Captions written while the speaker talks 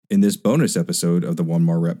In this bonus episode of the One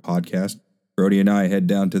More Rep podcast, Brody and I head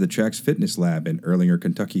down to the Trax Fitness Lab in Erlanger,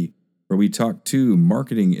 Kentucky, where we talk to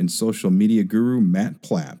marketing and social media guru Matt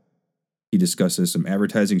Plapp. He discusses some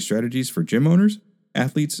advertising strategies for gym owners,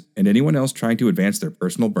 athletes, and anyone else trying to advance their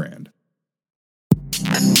personal brand.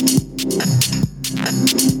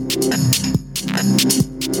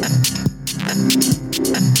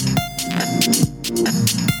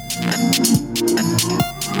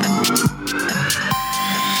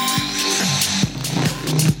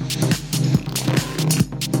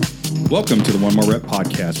 Welcome to the One More Rep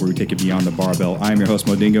podcast, where we take it beyond the barbell. I am your host,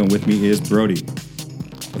 Modingo, and with me is Brody.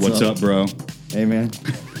 What's up, bro? Hey, man.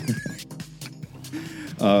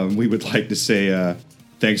 We would like to say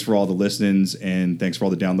thanks for all the listens and thanks for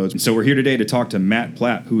all the downloads. So we're here today to talk to Matt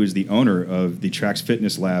Plapp, who is the owner of the Trax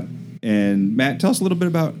Fitness Lab. And Matt, tell us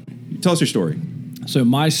your story. So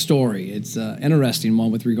my story, it's an interesting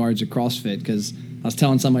one with regards to CrossFit, because I was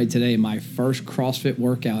telling somebody today, my first CrossFit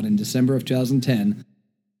workout in December of 2010,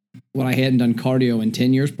 when I hadn't done cardio in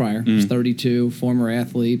 10 years prior. I was 32, former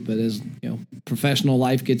athlete, but as professional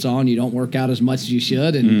life gets on, you don't work out as much as you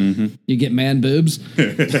should, and you get man boobs.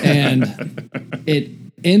 And it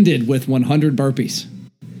ended with 100 burpees.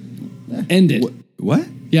 Ended. What?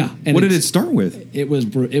 Yeah. And what did it start with? It was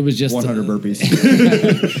just 100 burpees.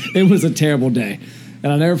 It was a terrible day.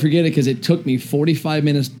 And I'll never forget it because it took me 45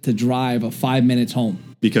 minutes to drive 5 minutes home.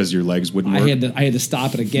 Because your legs wouldn't work? I had to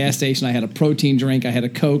stop at a gas station. I had a protein drink. I had a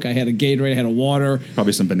Coke. I had a Gatorade. I had a water.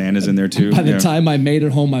 Probably some bananas in there, too. By the time I made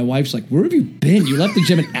it home, my wife's like, "Where have you been? You left the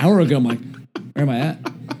gym an hour ago." I'm like, "Where am I at?"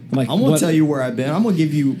 I'm like, I'm going to tell you where I've been. I'm going to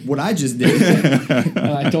give you what I just did.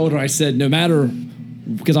 I told her, I said, no matter,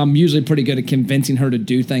 because I'm usually pretty good at convincing her to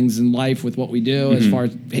do things in life with what we do, as far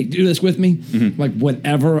as, hey, do this with me. Like,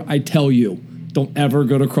 whatever I tell you, don't ever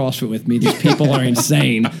go to CrossFit with me. These people are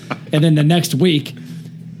insane. And then the next week,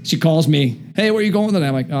 she calls me, "Hey, where are you going today?"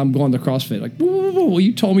 I'm like, "I'm going to CrossFit." Like, whoa, well,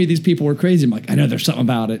 you told me these people were crazy. I'm like, I know there's something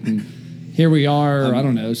about it. And here we are, I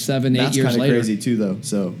don't know, 7, 8 years later. That's kind of crazy too, though.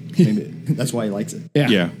 So maybe that's why he likes it.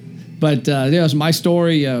 Yeah. But it's my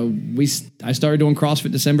story. I started doing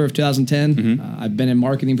CrossFit December of 2010. I've been in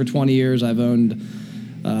marketing for 20 years. I've owned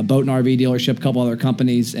a boat and RV dealership, a couple other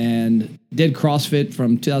companies, and did CrossFit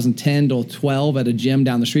from 2010 to 12 at a gym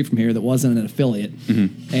down the street from here that wasn't an affiliate.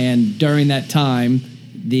 And during that time,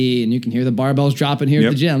 and you can hear the barbells dropping here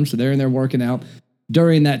at the gym, so they're in there working out.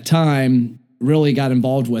 During that time, really got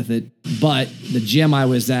involved with it, but the gym I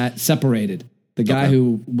was at separated. The guy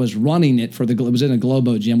who was running it it was in a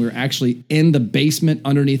Globo gym. We were actually in the basement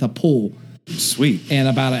underneath a pool. Sweet. And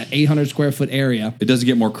about an 800 square foot area. It doesn't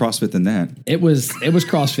get more CrossFit than that. It was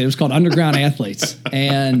CrossFit. It was called Underground Athletes.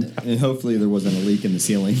 And hopefully there wasn't a leak in the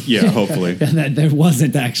ceiling. Yeah, hopefully. There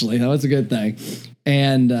wasn't, actually. That was a good thing.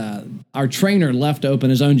 And our trainer left to open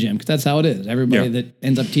his own gym, because that's how it is. Everybody that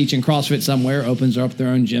ends up teaching CrossFit somewhere opens up their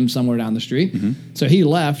own gym somewhere down the street. So he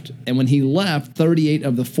left, and when he left, 38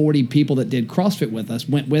 of the 40 people that did CrossFit with us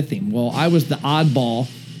went with him. Well, I was the oddball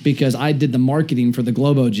because I did the marketing for the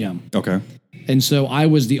Globo gym. Okay. And so I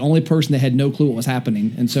was the only person that had no clue what was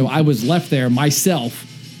happening. And so I was left there myself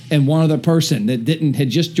and one other person that had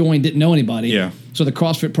just joined, didn't know anybody. Yeah. So the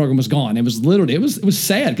CrossFit program was gone. It was literally, it was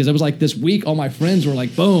sad, because it was like this week, all my friends were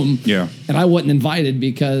like, boom. Yeah. And I wasn't invited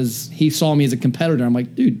because he saw me as a competitor. I'm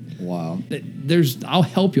like, dude. Wow. I'll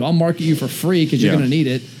help you. I'll market you for free because you're going to need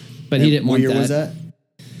it. But he didn't want that. What year was that?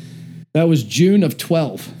 That was June of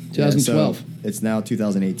 2012. So it's now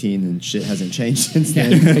 2018 and shit hasn't changed since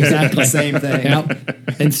then. Exactly. Same thing.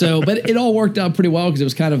 Yep. And so, but it all worked out pretty well, because it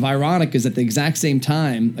was kind of ironic, because at the exact same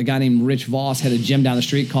time, a guy named Rich Voss had a gym down the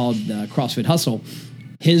street called CrossFit Hustle.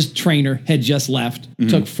 His trainer had just left,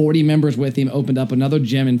 took 40 members with him, opened up another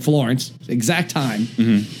gym in Florence, exact time.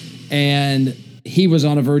 And he was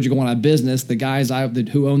on the verge of going out of business. The guys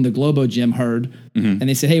who owned the Globo gym heard, and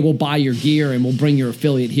they said, "Hey, we'll buy your gear and we'll bring your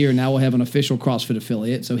affiliate here. Now we'll have an official CrossFit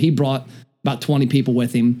affiliate." So he brought about 20 people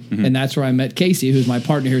with him, and that's where I met Casey, who's my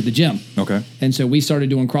partner here at the gym. Okay. And so we started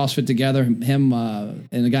doing CrossFit together, him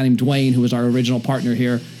and a guy named Dwayne, who was our original partner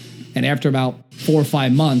here. And after about 4 or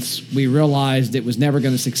 5 months, we realized it was never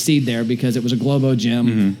going to succeed there, because it was a Globo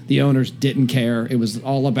gym. The owners didn't care. It was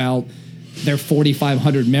all about their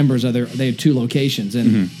 4,500 members. They had 2 locations,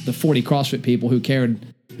 and the 40 CrossFit people who cared.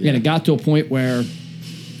 And it got to a point where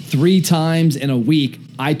 3 times in a week,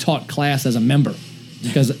 I taught class as a member.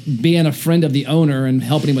 Because being a friend of the owner and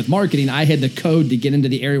helping him with marketing, I had the code to get into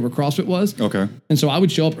the area where CrossFit was. Okay. And so I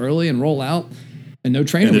would show up early and roll out. and no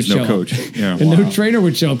trainer And would there's no show coach. up. Yeah. And no trainer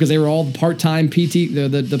would show up because they were all part-time PT,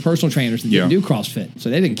 the personal trainers that Yeah. didn't do CrossFit. So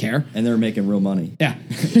they didn't care. And they're making real money. Yeah,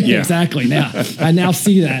 Yeah. exactly. Now I now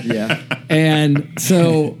see that. Yeah. And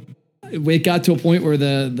so it got to a point where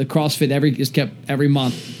the CrossFit every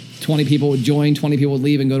month. 20 people would join, 20 people would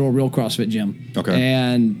leave and go to a real CrossFit gym. Okay.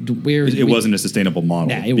 And It wasn't a sustainable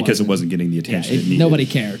model Yeah, it because wasn't. it wasn't getting the attention it needed. nobody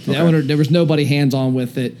cared. Okay. There was nobody hands-on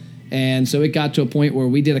with it. And so it got to a point where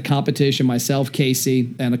we did a competition, myself,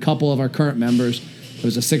 Casey, and a couple of our current members. It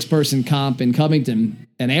was a 6-person comp in Covington.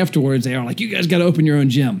 And afterwards, they were like, you guys got to open your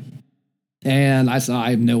own gym. And I said,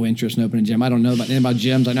 I have no interest in opening a gym. I don't know anything about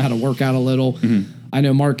gyms. I know how to work out a little. Mm-hmm. I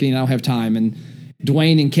know marketing. I don't have time. And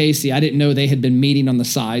Dwayne and Casey, I didn't know they had been meeting on the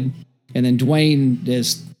side. And then Dwayne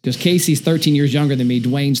is, because Casey's 13 years younger than me,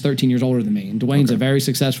 Dwayne's 13 years older than me. And Dwayne's a very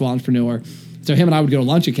successful entrepreneur. So him and I would go to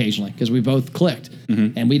lunch occasionally because we both clicked.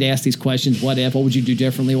 Mm-hmm. And we'd ask these questions, what if, what would you do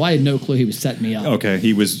differently? Well, I had no clue he was setting me up. Okay,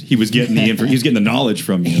 he was getting he was getting the knowledge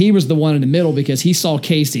from you. He was the one in the middle because he saw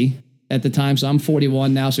Casey at the time. So I'm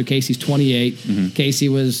 41 now, so Casey's 28. Mm-hmm. Casey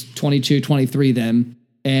was 22, 23 then.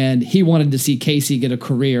 And he wanted to see Casey get a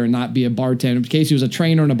career and not be a bartender. Casey was a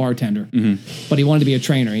trainer and a bartender, but he wanted to be a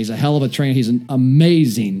trainer. He's a hell of a trainer. He's an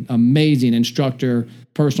amazing, amazing instructor,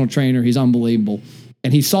 personal trainer. He's unbelievable.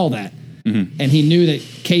 And he saw that. And he knew that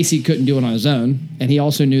Casey couldn't do it on his own. And he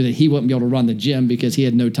also knew that he wouldn't be able to run the gym because he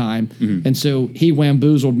had no time. And so he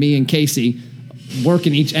wamboozled me and Casey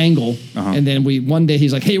working each angle. And then one day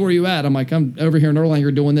he's like, hey, where are you at? I'm like, I'm over here in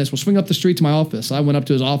Erlanger doing this. Well, swing up the street to my office. So I went up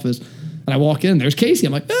to his office and I walk in, there's Casey.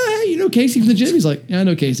 I'm like, hey, you know Casey from the gym? He's like, yeah, I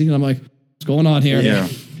know Casey. And I'm like, what's going on here? Yeah.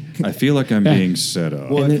 I feel like I'm being set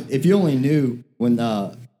up. Well, if you only knew when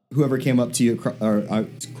whoever came up to you,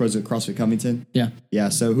 CrossFit Covington. Yeah. Yeah.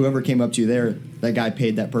 So whoever came up to you there, that guy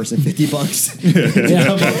paid that person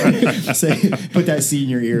 $50. Say, put that seed in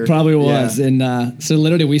your ear. Probably was. Yeah. And so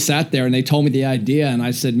literally we sat there and they told me the idea and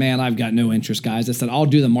I said, man, I've got no interest, guys. I said, I'll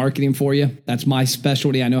do the marketing for you. That's my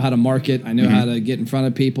specialty. I know how to market. I know how to get in front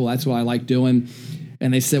of people. That's what I like doing.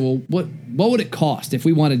 And they said, well, what would it cost if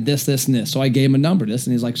we wanted this, this, and this? So I gave him a number, this.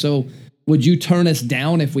 And he's like, so would you turn us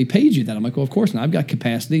down if we paid you that? I'm like, well, of course not. I've got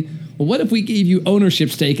capacity. Well, what if we gave you ownership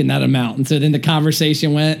stake in that amount? And so then the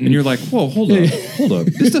conversation went. And you're like, whoa, hold up.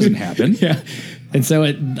 This doesn't happen. Yeah. And so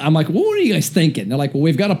I'm like, well, what are you guys thinking? They're like, well,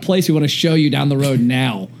 we've got a place we want to show you down the road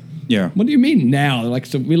now. Yeah. What do you mean now? They're like,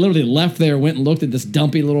 so we literally left there, went and looked at this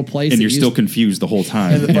dumpy little place. And you're still confused the whole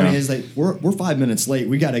time. And the funny is, like, we're 5 minutes late.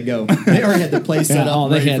 We got to go. They already had the place set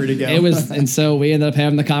up, ready for you to go. It was, and so we ended up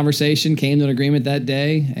having the conversation, came to an agreement that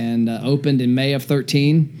day, and opened in May of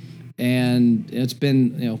 13. And it's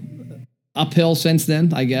been, uphill since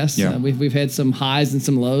then, I guess. Yeah. We've had some highs and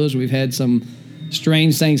some lows. We've had some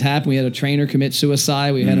strange things happen. We had a trainer commit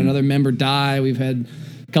suicide. We had another member die. We've had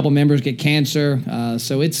a couple members get cancer.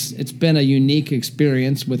 So it's been a unique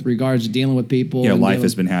experience with regards to dealing with people. Yeah, and life dealing-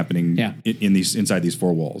 has been happening Yeah. inside these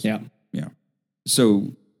four walls. Yeah. Yeah.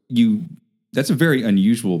 So that's a very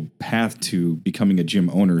unusual path to becoming a gym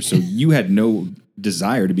owner. So you had no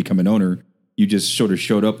desire to become an owner. You just sort of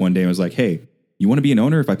showed up one day and was like, hey, you want to be an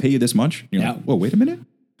owner if I pay you this much? And you're like, whoa, wait a minute.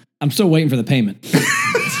 I'm still waiting for the payment.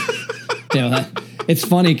 It's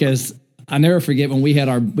funny because I never forget when we had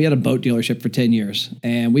a boat dealership for 10 years,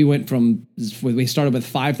 and we started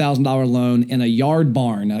with $5,000 loan in a yard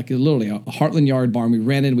barn, like literally a Heartland yard barn. We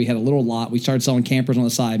rented, we had a little lot. We started selling campers on the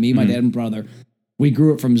side, me, my dad, and brother. We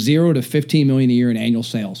grew it from 0 to $15 million a year in annual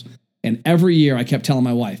sales. And every year I kept telling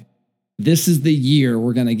my wife, this is the year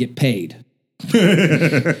we're going to get paid.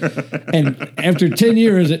 And after 10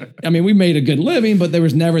 years, we made a good living, but there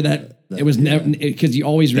was never that. It was never, because you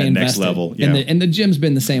always That reinvested. next level, yeah. And the gym's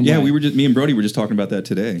been the same Yeah, way. me and Brody were just talking about that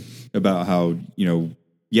today, about how,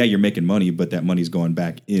 you're making money, but that money's going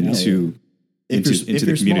back into the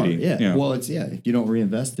community. Smart, yeah. Well, if you don't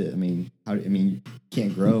reinvest it, you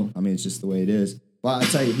can't grow. It's just the way it is. Well, I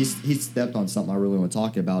tell you, he stepped on something I really want to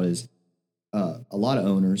talk about is a lot of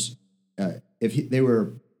owners, if they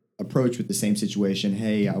were approached with the same situation,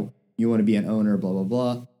 hey, you want to be an owner, blah, blah,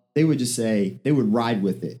 blah, they would just say, they would ride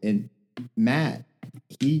with it. And Matt,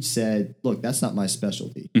 he said, look, that's not my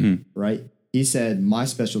specialty, right? He said, my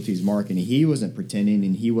specialty is marketing. He wasn't pretending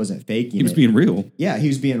and he wasn't faking it. He was being real. Yeah, he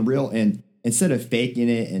was being real. And instead of faking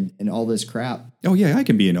it and all this crap. Oh, yeah, I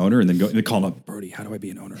can be an owner. And then go and call up, Brody, how do I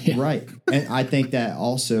be an owner? Yeah. Right. And I think that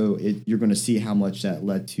also you're going to see how much that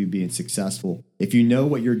led to being successful. If you know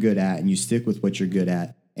what you're good at and you stick with what you're good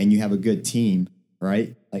at and you have a good team,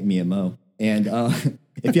 right? Like me and Mo. And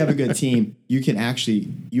if you have a good team,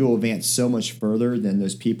 you'll advance so much further than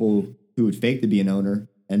those people who would fake to be an owner.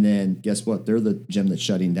 And then guess what? They're the gym that's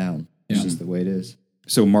shutting down. It's just the way it is.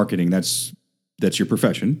 So marketing, that's that's your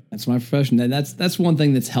profession. That's my profession. And that's one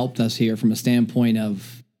thing that's helped us here from a standpoint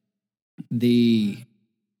of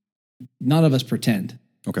none of us pretend.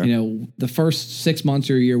 Okay. You know, the first 6 months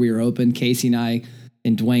or a year we were open, Casey and I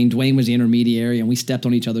and Dwayne was the intermediary, and we stepped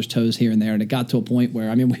on each other's toes here and there. And it got to a point where,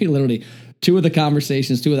 I mean, we literally, two of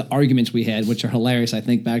the arguments we had, which are hilarious, I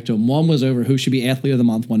think back to them. One was over who should be athlete of the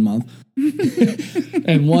month one month.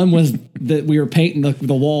 And one was that we were painting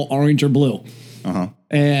the wall orange or blue. Uh-huh.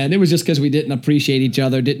 And it was just because we didn't appreciate each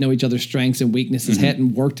other, didn't know each other's strengths and weaknesses,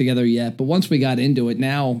 hadn't worked together yet. But once we got into it,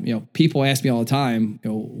 now, you know, people ask me all the time, you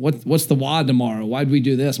know, what's the WOD tomorrow? Why'd we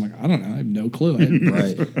do this? I'm like, I don't know. I have no clue.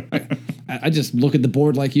 I just look at the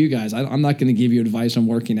board like you guys. I'm not going to give you advice on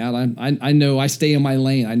working out. I know I stay in my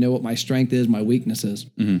lane. I know what my strength is, my weaknesses.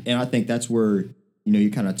 And I think that's where, you know,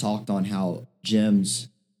 you kind of talked on how gyms,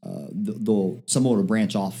 someone will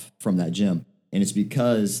branch off from that gym. And it's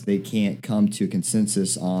because they can't come to a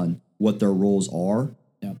consensus on what their roles are.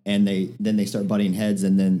 Yep. And then they start butting heads,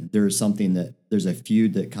 and then there's a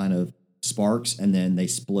feud that kind of sparks, and then they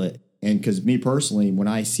split. And because me personally, when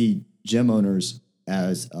I see gym owners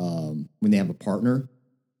as when they have a partner,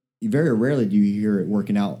 very rarely do you hear it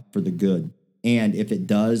working out for the good. And if it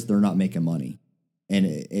does, they're not making money. And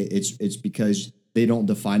it's because they don't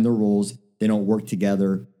define their roles, they don't work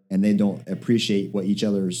together, and they don't appreciate what each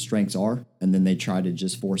other's strengths are, and then they try to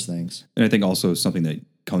just force things. And I think also something that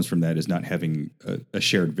comes from that is not having a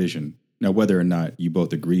shared vision. Now, whether or not you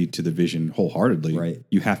both agree to the vision wholeheartedly, right,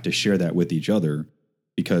 you have to share that with each other,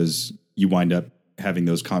 because you wind up having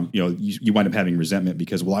those, you wind up having resentment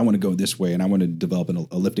because, well, I want to go this way and I want to develop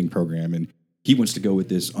a lifting program, and he wants to go with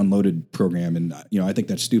this unloaded program, and I think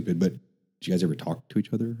that's stupid. But did you guys ever talk to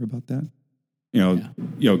each other about that?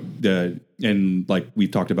 And like we've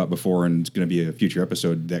talked about before, and it's going to be a future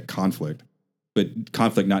episode, that conflict, but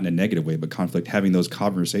conflict not in a negative way, but conflict, having those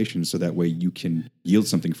conversations so that way you can yield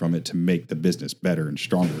something from it to make the business better and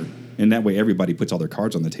stronger. And that way everybody puts all their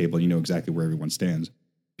cards on the table and you know exactly where everyone stands.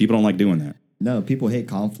 People don't like doing that. No, people hate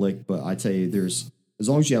conflict, but I tell you, as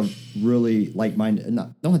long as you have really like-minded,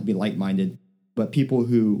 don't have to be like-minded, but people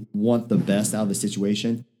who want the best out of the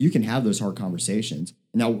situation, you can have those hard conversations.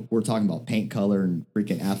 Now we're talking about paint color and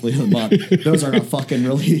freaking athlete of the month. Those are not fucking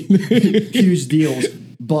really huge deals.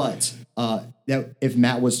 But that if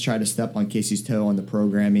Matt was trying to step on Casey's toe on the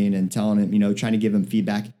programming and telling him, trying to give him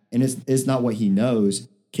feedback, and it's not what he knows,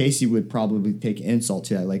 Casey would probably take insult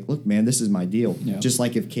to that. Like, look, man, this is my deal. Yeah. Just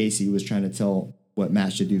like if Casey was trying to tell what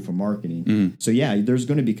Matt should do for marketing. Mm-hmm. So yeah, there's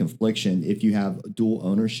going to be confliction if you have dual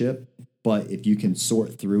ownership. But if you can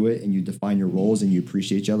sort through it and you define your roles and you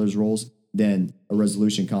appreciate each other's roles, then a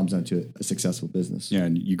resolution comes onto a successful business. Yeah,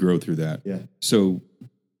 and you grow through that. Yeah. So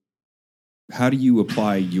how do you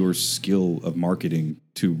apply your skill of marketing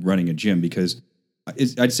to running a gym? Because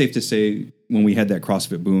I'd safe to say when we had that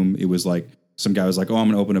CrossFit boom, it was like some guy was like, oh, I'm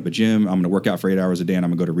going to open up a gym. I'm going to work out for 8 hours a day and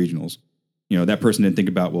I'm going to go to regionals. That person didn't think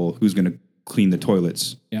about, well, who's going to clean the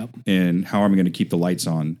toilets? Yep. And how am I going to keep the lights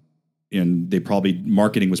on? And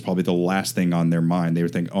marketing was probably the last thing on their mind. They were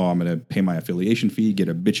thinking, oh, I'm going to pay my affiliation fee, get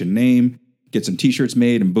a bitchin' name, get some t-shirts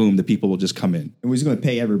made, and boom, the people will just come in. And we're just going to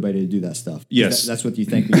pay everybody to do that stuff. Yes. That's what you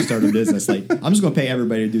think when you start a business. Like, I'm just going to pay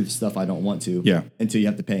everybody to do the stuff I don't want to. Yeah. Until you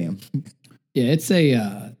have to pay them. Yeah,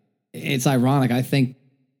 it's ironic. I think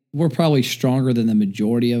we're probably stronger than the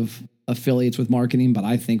majority of affiliates with marketing, but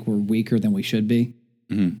I think we're weaker than we should be.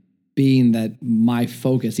 Mm-hmm. Being that my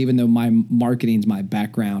focus, even though my marketing's my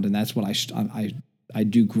background and that's what I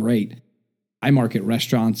do great, I market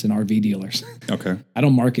restaurants and RV dealers. Okay. I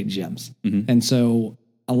don't market gyms. Mm-hmm. And so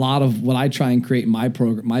a lot of what I try and create in my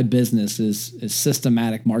program, my business is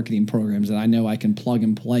systematic marketing programs that I know I can plug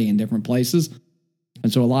and play in different places.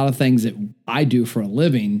 And so a lot of things that I do for a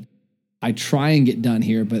living, I try and get done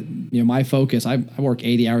here, but my focus, I work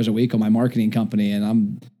 80 hours a week on my marketing company, and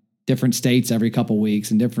I'm different states every couple of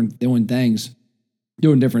weeks and doing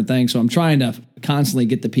different things. So I'm trying to constantly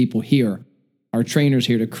get the people here, our trainers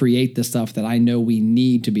here, to create the stuff that I know we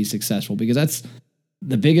need to be successful, because that's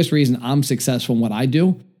the biggest reason I'm successful in what I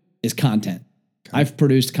do is content. Okay.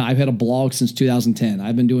 I've had a blog since 2010.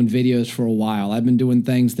 I've been doing videos for a while. I've been doing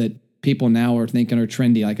things that people now are thinking are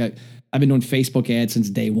trendy. Like I've been doing Facebook ads since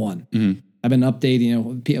day one. Mm-hmm. I've been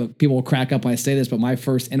updating, people will crack up when I say this, but my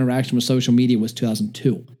first interaction with social media was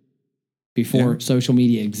 2002. Before social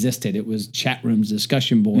media existed, it was chat rooms,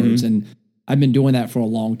 discussion boards, and I've been doing that for a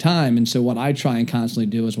long time. And so what I try and constantly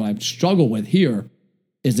do is what I struggle with here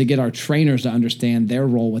is to get our trainers to understand their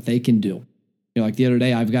role, what they can do. Like the other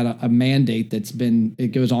day, I've got a mandate it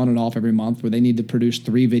goes on and off every month where they need to produce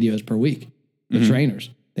 3 videos per week. The trainers,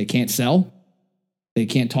 they can't sell. They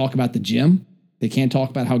can't talk about the gym. They can't talk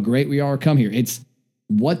about how great we are. Come here. It's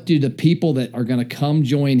what do the people that are going to come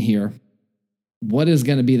join here, what is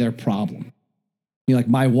going to be their problem? Like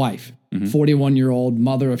my wife, 41-year-old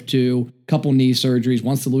mother of 2, couple knee surgeries,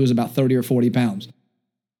 wants to lose about 30 or 40 pounds.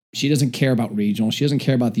 She doesn't care about regional. She doesn't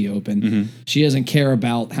care about the open. She doesn't care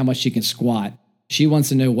about how much she can squat. She wants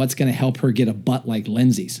to know what's going to help her get a butt like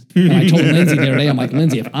Lindsay's. And I told Lindsay the other day, I'm like,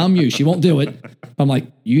 Lindsay, if I'm you, she won't do it. I'm like,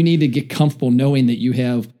 you need to get comfortable knowing that you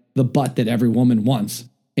have the butt that every woman wants.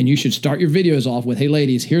 And you should start your videos off with, hey,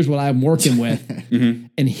 ladies, here's what I'm working with.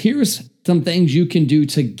 And here's some things you can do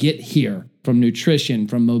to get here, from nutrition,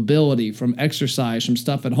 from mobility, from exercise, from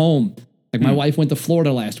stuff at home. Like my wife went to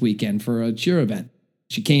Florida last weekend for a cheer event.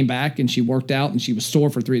 She came back and she worked out and she was sore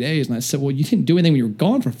for 3 days. And I said, well, you didn't do anything when you were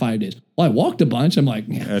gone for 5 days. Well, I walked a bunch. I'm like,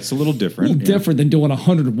 yeah, that's a little different. Different than doing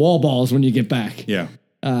 100 wall balls when you get back. Yeah.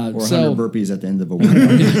 Or 100 burpees at the end of a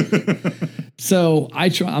workout. So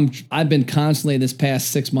I've been constantly this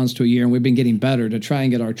past 6 months to a year, and we've been getting better to try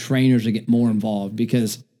and get our trainers to get more involved,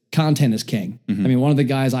 because content is king. I mean, one of the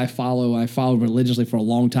guys I followed religiously for a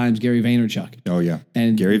long time is Gary Vaynerchuk. Oh, yeah.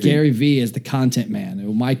 And Gary V is the content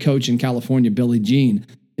man. My coach in California, Billy Jean,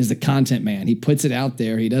 is the content man. He puts it out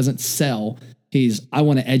there. He doesn't sell. I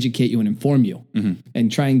want to educate you and inform you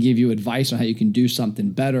and try and give you advice on how you can do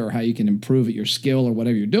something better, or how you can improve at your skill or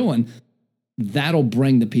whatever you're doing. That'll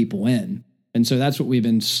bring the people in. And so that's what we've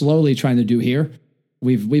been slowly trying to do here.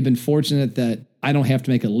 We've been fortunate that I don't have to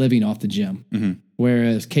make a living off the gym,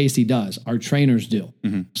 whereas Casey does. Our trainers do.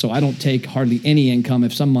 So I don't take hardly any income,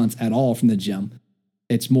 if some months at all, from the gym.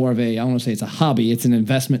 It's more of I don't want to say it's a hobby. It's an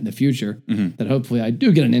investment in the future that hopefully I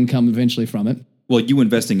do get an income eventually from it. Well, you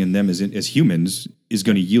investing in them as humans is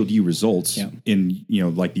going to yield you results in,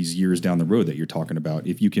 like these years down the road that you're talking about.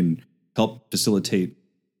 If you can help facilitate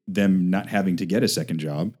them not having to get a second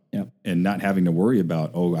job and not having to worry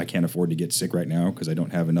about, I can't afford to get sick right now because I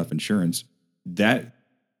don't have enough insurance.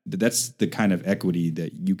 That's the kind of equity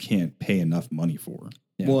that you can't pay enough money for.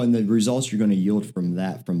 Yeah. Well, and the results you're going to yield from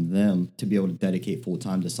them to be able to dedicate full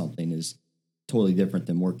time to something is totally different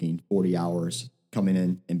than working 40 hours, coming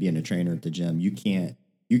in and being a trainer at the gym. You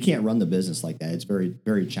can't run the business like that. It's very,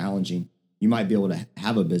 very challenging. You might be able to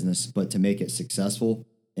have a business, but to make it successful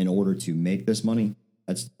in order to make this money,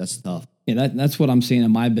 that's tough. Yeah, that's what I'm seeing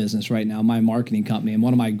in my business right now, my marketing company. And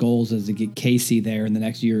one of my goals is to get Casey there in the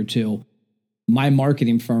next year or two. My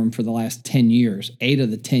marketing firm for the last 10 years, 8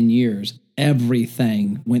 of the 10 years,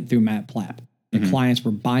 everything went through Matt Plapp. The clients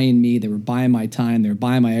were buying me. They were buying my time. They were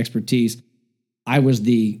buying my expertise. I was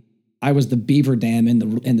the beaver dam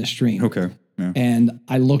in the stream. Okay. Yeah. And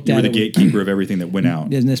I looked you at were the gatekeeper of everything that went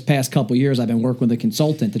out. In this past couple of years, I've been working with a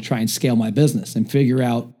consultant to try and scale my business and figure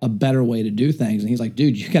out a better way to do things. And he's like,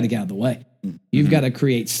 dude, you got to get out of the way. You've got to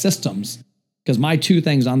create systems, because my 2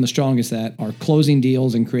 things I'm the strongest at are closing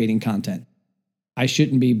deals and creating content. I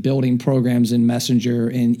shouldn't be building programs in Messenger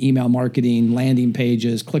and email marketing, landing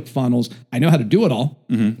pages, ClickFunnels. I know how to do it all,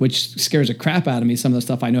 which scares the crap out of me. Some of the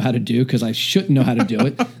stuff I know how to do because I shouldn't know how to do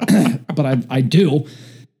it, but I do.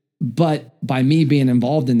 But by me being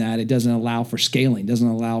involved in that, it doesn't allow for scaling, doesn't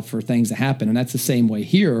allow for things to happen. And that's the same way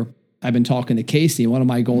here. I've been talking to Casey. One of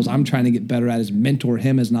my goals I'm trying to get better at is mentor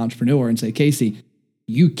him as an entrepreneur and say, Casey,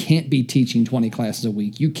 you can't be teaching 20 classes a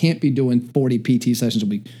week. You can't be doing 40 PT sessions a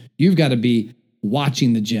week. You've got to be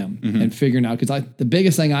watching the gym and figuring out, because the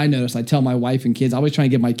biggest thing I noticed, I tell my wife and kids, I always try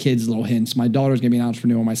and give my kids little hints. My daughter's going to be an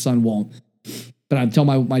entrepreneur. My son won't. But I tell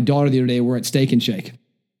my daughter the other day, we're at Steak and Shake.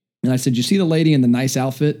 And I said, you see the lady in the nice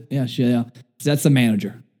outfit? Yeah. That's the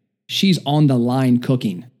manager. She's on the line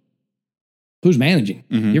cooking. Who's managing?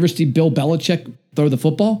 You ever see Bill Belichick throw the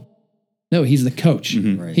football? No, he's the coach.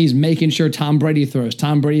 Right. He's making sure Tom Brady throws.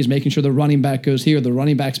 Tom Brady's making sure the running back goes here. The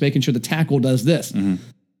running back's making sure the tackle does this.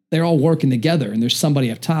 They're all working together, and there's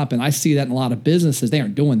somebody up top. And I see that in a lot of businesses. They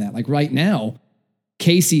aren't doing that. Like right now,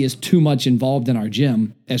 Casey is too much involved in our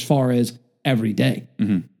gym as far as every day.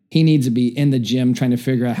 He needs to be in the gym trying to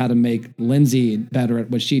figure out how to make Lindsay better at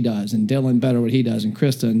what she does, and Dylan better at what he does, and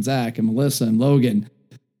Krista and Zach and Melissa and Logan,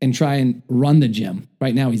 and try and run the gym.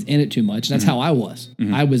 Right now, he's in it too much. And that's how I was.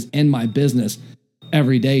 I was in my business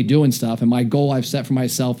every day doing stuff. And my goal I've set for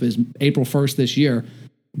myself is April 1st this year.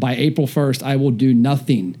 By April 1st, I will do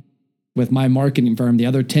nothing with my marketing firm. The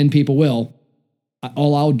other 10 people will.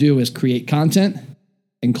 All I'll do is create content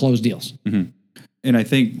and close deals. And I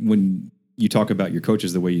think when you talk about your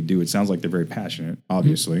coaches the way you do, it sounds like they're very passionate,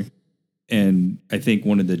 obviously. And I think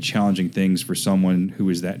one of the challenging things for someone who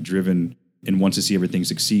is that driven and wants to see everything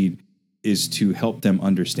succeed is to help them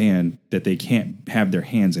understand that they can't have their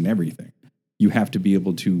hands in everything. You have to be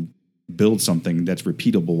able to build something that's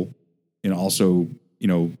repeatable and also,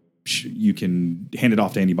 you can hand it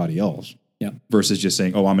off to anybody else. Yeah. Versus just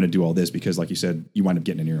saying, oh, I'm going to do all this because, like you said, you wind up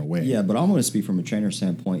getting in your own way. Yeah, but I'm going to speak from a trainer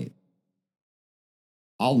standpoint.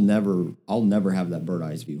 I'll never have that bird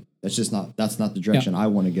eyes view. That's not the direction I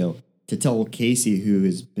want to go. To tell Casey, who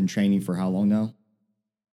has been training for how long now?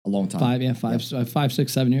 A long time. 5,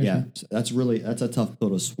 6, 7 years. Yeah. So that's a tough pill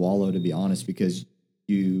to swallow, to be honest, because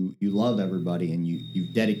you love everybody and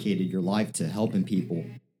you've dedicated your life to helping people,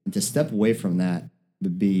 and to step away from that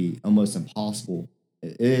would be almost impossible.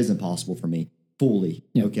 It is impossible for me fully.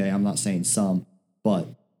 Yep. Okay. I'm not saying some, but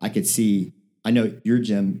I could see, I know your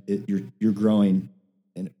gym, you're growing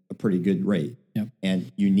in a pretty good rate. Yep.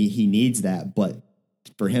 And he needs that, but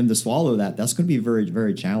for him to swallow that, that's going to be very,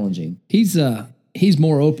 very challenging. He's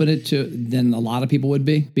more open to than a lot of people would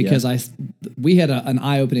be, because we had an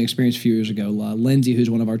eye-opening experience a few years ago. Lindsay, who's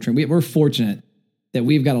one of our trainers, we're fortunate that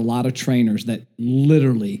we've got a lot of trainers that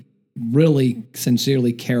literally, really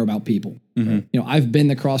sincerely care about people. Mm-hmm. You know, I've been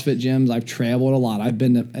to CrossFit gyms. I've traveled a lot. I've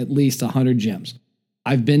been to at least 100 gyms.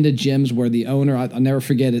 I've been to gyms where the owner, I'll never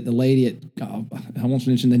forget it, the lady at, I won't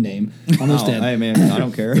mention the name. Almost dead. Hey, man, I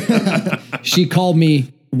don't care. She called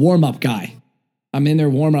me warm-up guy. I'm in there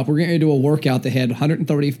warming up. We're going to do a workout that had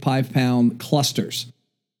 135-pound clusters.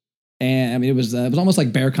 And I mean, it was almost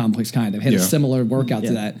like Bear Complex kind of. It had a similar workout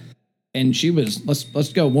to that. And she was,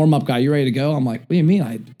 let's go, warm-up guy. You ready to go? I'm like, what do you mean?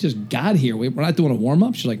 I just got here. We're not doing a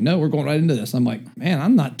warm-up? She's like, no, we're going right into this. I'm like, man,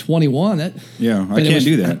 I'm not 21. I can't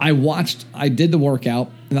do that. I did the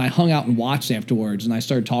workout, and I hung out and watched afterwards, and I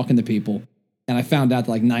started talking to people. And I found out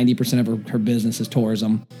that like 90% of her business is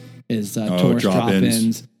tourism, is tourist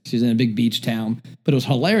drop-ins. She's in a big beach town. But it was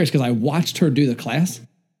hilarious because I watched her do the class,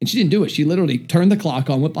 and she didn't do it. She literally turned the clock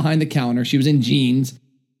on, went behind the counter. She was in jeans.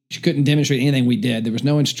 She couldn't demonstrate anything we did. There was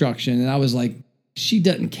no instruction. And I was like, she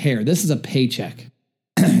doesn't care. This is a paycheck.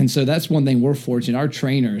 And so that's one thing we're fortunate. Our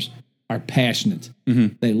trainers are passionate.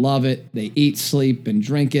 Mm-hmm. They love it. They eat, sleep, and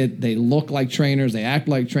drink it. They look like trainers. They act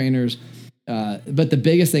like trainers. But the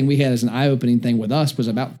biggest thing we had as an eye-opening thing with us was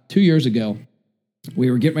about 2 years ago.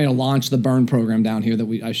 We were getting ready to launch the Burn program down here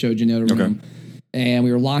that I showed you in the other room. And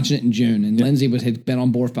we were launching it in June. And Lindsay had been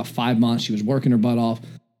on board for about 5 months. She was working her butt off,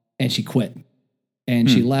 and she quit. And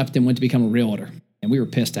she left and went to become a realtor. And we were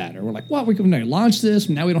pissed at her. We're like, what? We're going to launch this.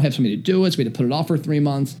 Now we don't have somebody to do it. So we had to put it off for 3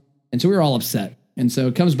 months. And so we were all upset. And so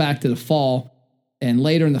it comes back to the fall. And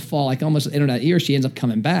later in the fall, like almost the end of that year, she ends up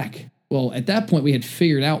coming back. Well, at that point, we had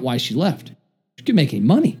figured out why she left. She couldn't make any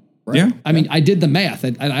money. Right? Yeah. I mean, I did the math.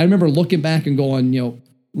 I remember looking back and going,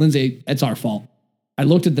 Lindsay, it's our fault. I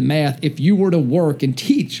looked at the math. If you were to work and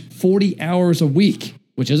teach 40 hours a week,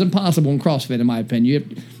 which isn't possible in CrossFit, in my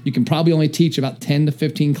opinion. You can probably only teach about 10 to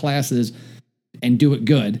 15 classes and do it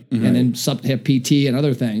good, and then have PT and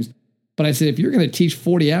other things. But I said, if you're going to teach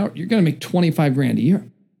 40 hours, you're going to make $25,000 a year.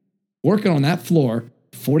 Working on that floor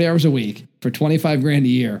 40 hours a week for $25,000 a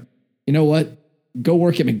year, you know what? Go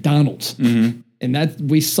work at McDonald's. And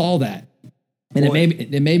we saw that. And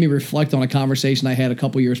it made me reflect on a conversation I had a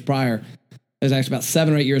couple years prior. It was actually about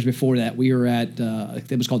 7 or 8 years before that. We were at,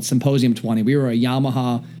 it was called Symposium 20. We were a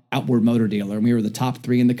Yamaha outboard motor dealer, and we were the top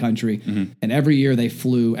 3 in the country. And every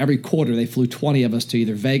quarter, they flew 20 of us to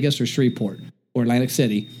either Vegas or Shreveport or Atlantic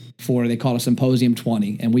City they called a Symposium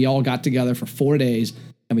 20. And we all got together for 4 days,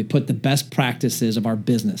 and we put the best practices of our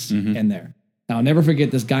business in there. And I'll never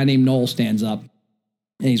forget, this guy named Noel stands up,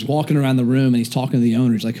 and he's walking around the room, and he's talking to the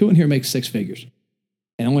owners. He's like, who in here makes 6 figures?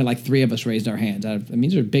 And only like 3 of us raised our hands. I mean,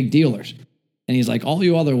 these are big dealers. And he's like, all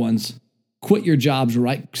you other ones, quit your jobs,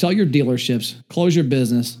 right? Sell your dealerships, close your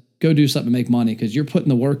business, go do something to make money, because you're putting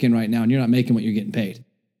the work in right now and you're not making what you're getting paid.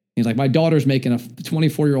 He's like, my daughter's making a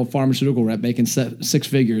 24-year-old pharmaceutical rep making 6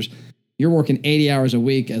 figures. You're working 80 hours a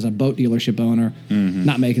week as a boat dealership owner,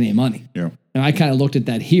 not making any money. Yeah. And I kind of looked at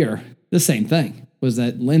that here. The same thing was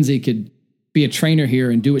that Lindsay could be a trainer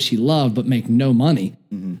here and do what she loved, but make no money.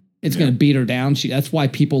 It's going to beat her down. That's why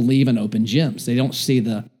people leave and open gyms. They don't see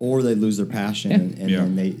or they lose their passion and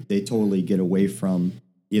then they totally get away from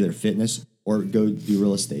either fitness or go do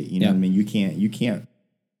real estate. You know what I mean? You can't,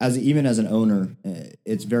 even as an owner,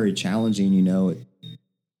 it's very challenging.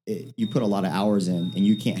 You put a lot of hours in, and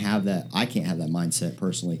you can't have that. I can't have that mindset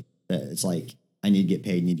personally. That it's like, I need to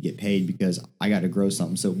get paid because I got to grow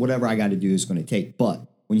something. So whatever I got to do is going to take. But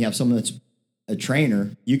when you have someone that's a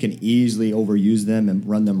trainer, you can easily overuse them and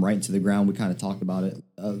run them right into the ground. We kind of talked about it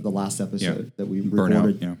the last episode that we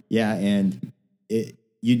recorded. And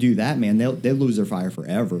you do that, man, they'll lose their fire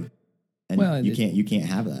forever. And you can't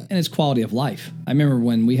have that. And it's quality of life. I remember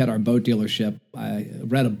when we had our boat dealership, I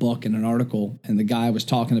read a book and an article, and the guy was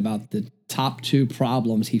talking about the top 2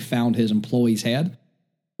 problems he found his employees had,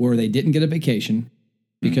 where they didn't get a vacation,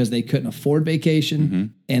 because they couldn't afford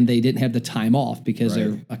vacation and they didn't have the time off because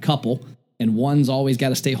they're a couple and one's always got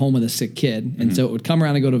to stay home with a sick kid. And so it would come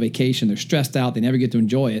around and go to vacation. They're stressed out. They never get to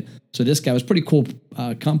enjoy it. So this guy was pretty cool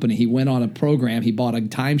company. He went on a program. He bought a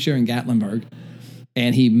timeshare in Gatlinburg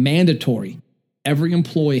and he mandatory. Every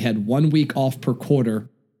employee had 1 week off per quarter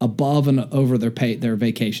above and over their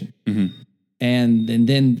vacation. And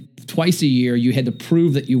then twice a year you had to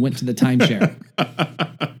prove that you went to the timeshare.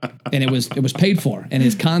 And it was paid for. And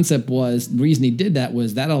his concept was, the reason he did that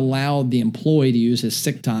was that allowed the employee to use his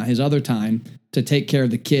sick time, his other time, to take care of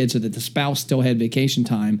the kids so that the spouse still had vacation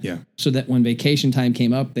time. Yeah. So that when vacation time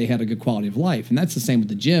came up, they had a good quality of life. And that's the same with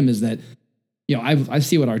the gym, is that, you know, I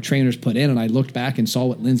see what our trainers put in, and I looked back and saw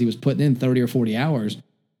what Lindsay was putting in 30 or 40 hours.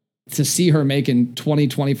 To see her making 20,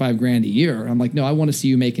 25 grand a year, I'm like, no, I want to see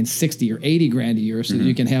you making 60 or 80 grand a year so that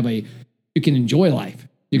you can enjoy life.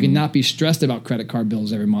 You can not be stressed about credit card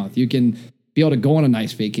bills every month. You can be able to go on a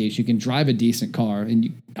nice vacation. You can drive a decent car.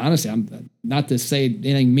 And honestly, I'm not to say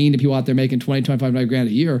anything mean to people out there making 20, 25 grand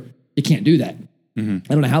a year. You can't do that. I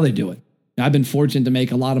don't know how they do it. I've been fortunate to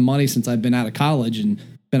make a lot of money since I've been out of college and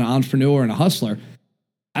been an entrepreneur and a hustler.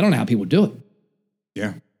 I don't know how people do it.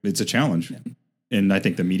 Yeah, it's a challenge. And I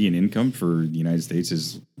think the median income for the United States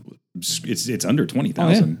it's under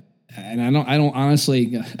 20,000. And I don't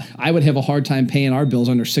honestly, I would have a hard time paying our bills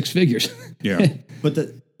under six figures. Yeah. But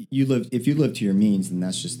if you live to your means, then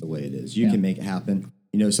that's just the way it is. You can make it happen.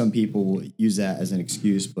 You know, some people use that as an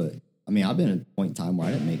excuse, but I mean, I've been at a point in time where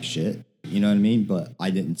I didn't make shit. You know what I mean? But I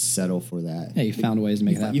didn't settle for that. Yeah, you found ways to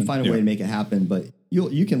make it happen. You find a way to make it happen, but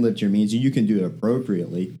you can live to your means and you can do it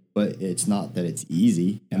appropriately, but it's not that it's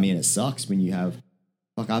easy. I mean, it sucks when you have,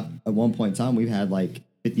 at one point in time, we've had like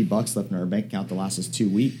 $50 left in our bank account to last us 2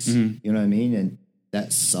 weeks. You know what I mean? And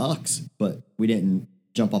that sucks, but we didn't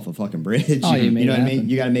jump off a fucking bridge. Oh, you know what I mean?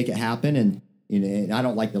 You got to make it happen. And, you know, and I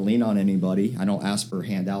don't like to lean on anybody. I don't ask for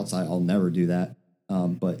handouts. I'll never do that.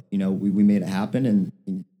 But you know, we made it happen,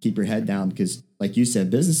 and keep your head down, because like you said,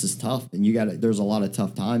 business is tough, and there's a lot of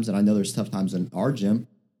tough times. And I know there's tough times in our gym,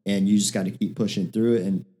 and you just got to keep pushing through it.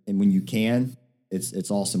 And when you can,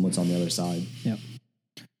 it's awesome what's on the other side. Yeah.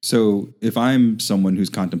 So if I'm someone who's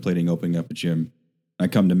contemplating opening up a gym, I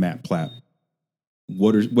come to Matt Plapp,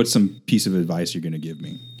 what's some piece of advice you're going to give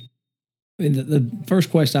me? I mean, the first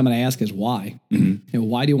question I'm going to ask is why? You know,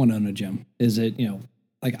 why do you want to own a gym? Is it, you know,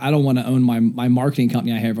 like, I don't want to own my marketing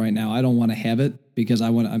company I have right now. I don't want to have it because I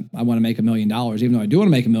want to make $1 million, even though I do want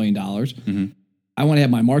to make $1 million. I want to have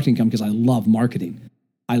my marketing company because I love marketing.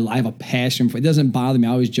 I have a passion for it. It doesn't bother me.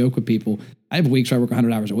 I always joke with people. I have weeks where I work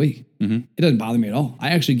 100 hours a week. It doesn't bother me at all.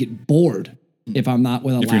 I actually get bored if I'm not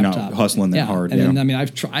with a laptop. If you're not hustling that hard. And then, I mean,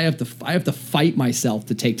 I have to fight myself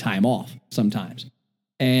to take time off sometimes.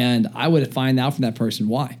 And I would find out from that person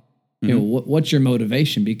why. You know, what's your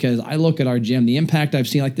motivation? Because I look at our gym, the impact I've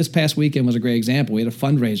seen, like this past weekend was a great example. We had a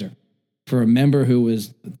fundraiser for a member who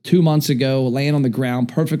was 2 months ago laying on the ground,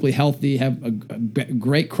 perfectly healthy, have a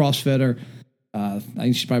great CrossFitter. I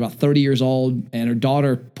think she's probably about 30 years old, and her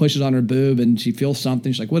daughter pushes on her boob and she feels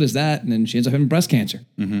something. She's like, what is that? And then she ends up having breast cancer.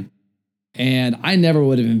 And I never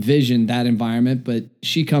would have envisioned that environment, but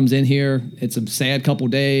she comes in here. It's a sad couple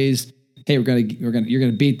days. Hey, you're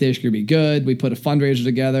gonna beat this. You're gonna be good. We put a fundraiser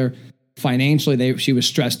together. Financially, she was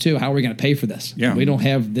stressed too. How are we going to pay for this? Yeah. We don't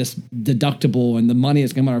have this deductible and the money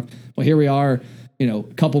is coming. Well, here we are, you know,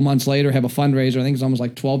 a couple months later, have a fundraiser. I think it's almost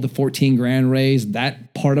like 12 to 14 grand raised.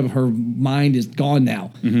 That part of her mind is gone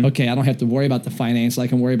now. Okay, I don't have to worry about the finance. I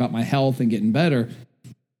can worry about my health and getting better.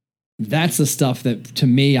 That's the stuff that, to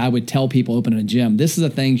me, I would tell people opening a gym. This is the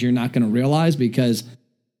things you're not going to realize, because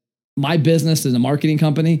my business is a marketing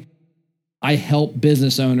company. I help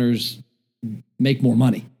business owners make more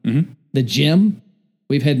money. The gym,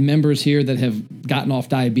 we've had members here that have gotten off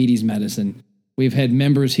diabetes medicine. We've had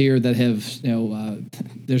members here that have, you know,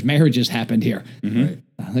 there's marriages happened here. Right?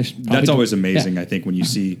 That's always amazing. I think when you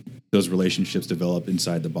see those relationships develop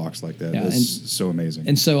inside the box like that, it's so amazing.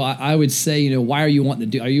 And so I would say, you know, why are you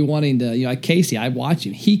wanting to do? Are you wanting to, you know, like Casey? I watch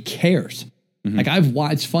him. He cares. Like I've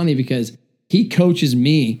watched. It's funny because he coaches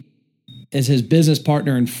me as his business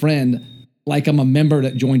partner and friend, like I'm a member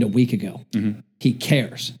that joined a week ago. He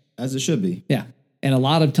cares. As it should be. Yeah. And a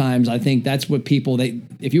lot of times I think that's what people,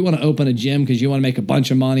 if you want to open a gym because you want to make a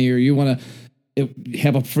bunch of money or you want to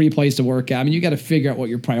have a free place to work out, I mean, you got to figure out what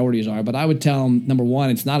your priorities are. But I would tell them, number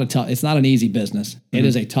one, it's not an easy business. It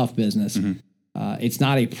is a tough business. It's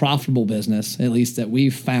not a profitable business, at least that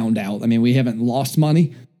we've found out. I mean, we haven't lost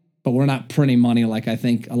money, but we're not printing money like I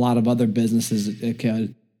think a lot of other businesses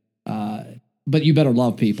could. But you better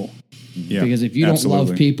love people. Yeah, because if you don't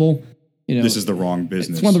love people, this is the wrong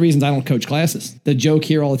business. It's one of the reasons I don't coach classes. The joke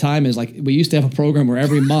here all the time is like, we used to have a program where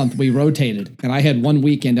every month we rotated, and I had one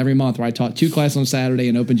weekend every month where I taught 2 classes on Saturday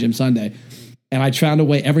and open gym Sunday, and I found a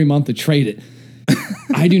way every month to trade it.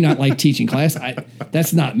 I do not like teaching class.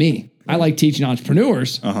 That's not me. I like teaching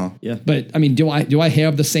entrepreneurs. Yeah. But I mean, do I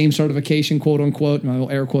have the same certification, quote unquote, my little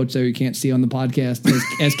air quotes there you can't see on the podcast,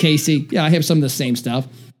 as Casey? Yeah, I have some of the same stuff.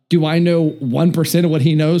 Do I know 1% of what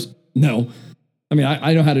he knows? No. I mean,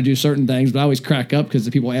 I know how to do certain things, but I always crack up because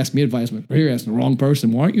the people ask me advice. I'm like, you're asking the wrong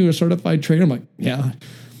person. Why aren't you a certified trainer? I'm like, yeah.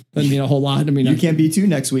 Doesn't mean a whole lot. I mean, you can't be 2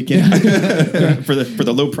 next weekend for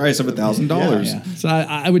the low price of $1,000. Yeah. So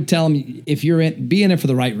I would tell them, if you're be in it for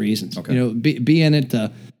the right reasons. Okay. Be in it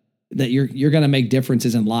that you're going to make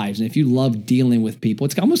differences in lives. And if you love dealing with people,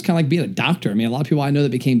 it's almost kind of like being a doctor. I mean, a lot of people I know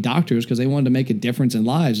that became doctors because they wanted to make a difference in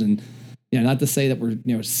lives. And not to say that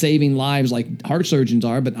we're saving lives like heart surgeons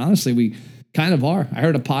are, but honestly, we kind of are. I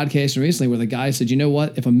heard a podcast recently where the guy said, you know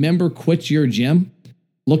what? If a member quits your gym,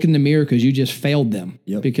 look in the mirror because you just failed them.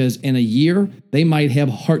 Yep. Because in a year, they might have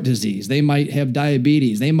heart disease. They might have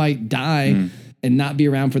diabetes. They might die and not be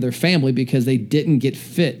around for their family because they didn't get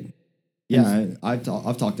fit. Yeah, I've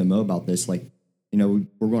talked to Mo about this. Like, we're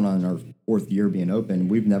going on our 4th year being open.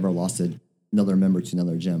 We've never lost another member to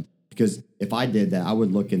another gym. Because if I did that, I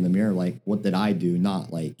would look in the mirror like, what did I do?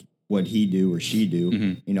 Not like what he do or she do.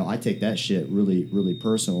 Mm-hmm. I take that shit really, really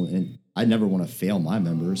personal, and I never want to fail my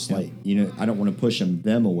members. Yeah. Like, I don't want to push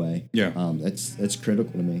them away. Yeah. That's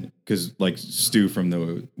critical to me. Because like Stu from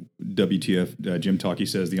the WTF Gym Talk, he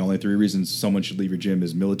says the only 3 reasons someone should leave your gym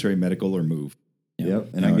is military, medical, or move.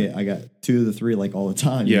 Yep. And I got 2 of the 3 like all the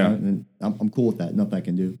time. Yeah. And I'm cool with that. Nothing I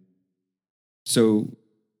can do. So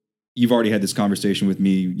you've already had this conversation with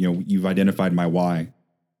me. You've identified my why.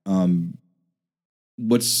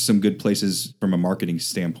 What's some good places from a marketing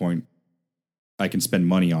standpoint I can spend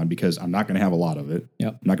money on? Because I'm not going to have a lot of it.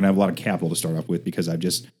 Yep. I'm not going to have a lot of capital to start off with because I've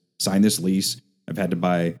just signed this lease. I've had to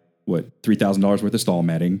buy $3,000 worth of stall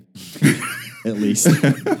matting. At least.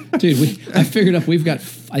 Dude, I figured up we've got,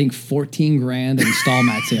 I think, 14 grand in stall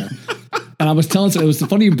mats here. And I was telling you, it was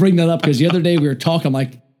funny you bring that up because the other day we were talking, I'm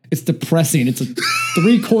like, it's depressing. It's a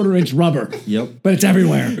 3/4 inch rubber. Yep. But it's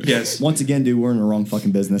everywhere. Yes. Once again, dude, we're in the wrong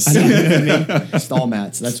fucking business. You know what I mean? Stall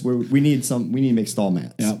mats. That's where we need to make stall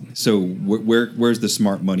mats. Yep. So where's the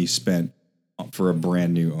smart money spent for a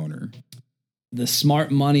brand new owner? The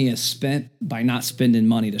smart money is spent by not spending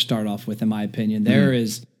money to start off with, in my opinion. There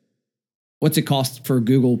is, what's it cost for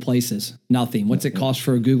Google Places? Nothing. What's it cost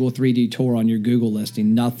for a Google 3D tour on your Google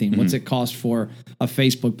listing? Nothing. What's it cost for a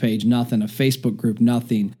Facebook page? Nothing. A Facebook group?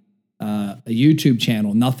 Nothing. A YouTube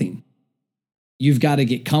channel? Nothing. You've got to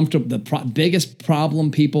get comfortable. The biggest problem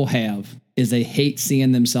people have is they hate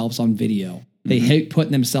seeing themselves on video. They hate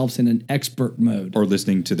putting themselves in an expert mode. Or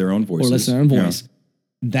listening to their own voices. Yeah.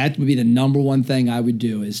 That would be the number one thing I would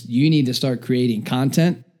do is you need to start creating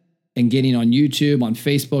content and getting on YouTube, on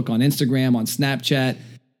Facebook, on Instagram, on Snapchat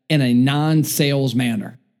in a non-sales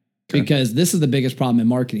manner. Okay. Because this is the biggest problem in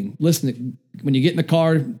marketing. Listen, when you get in the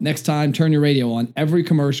car, next time, turn your radio on. Every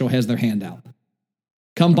commercial has their hand out.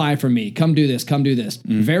 Come buy from me. Come do this. Come do this.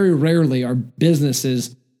 Very rarely are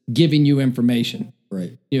businesses giving you information.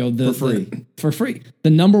 Right. For free. The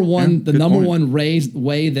number one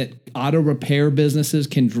way that auto repair businesses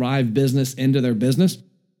can drive business into their business.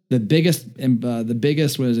 The biggest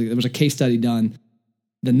was there was a case study done.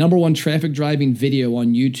 The number one traffic driving video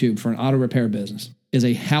on YouTube for an auto repair business is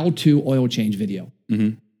a how-to oil change video.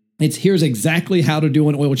 Here's exactly how to do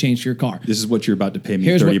an oil change for your car. This is what you're about to pay me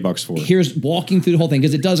 $30 for. Here's walking through the whole thing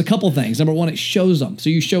because it does a couple things. Number one, it shows them. So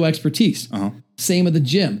you show expertise. Same with the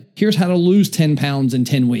gym. Here's how to lose 10 pounds in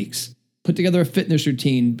 10 weeks. Put together a fitness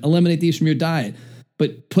routine. Eliminate these from your diet.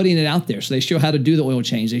 But putting it out there. So they show how to do the oil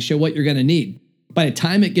change. They show what you're going to need. By the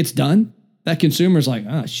time it gets done, that consumer's like,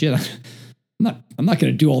 oh, shit, I'm not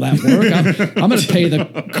going to do all that work. I'm going to pay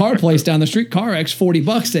the car place down the street, CarX,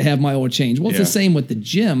 $40 to have my oil change. Well, it's the same with the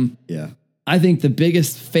gym. Yeah. I think the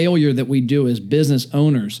biggest failure that we do as business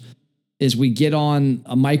owners is we get on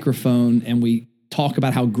a microphone and we talk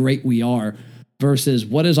about how great we are versus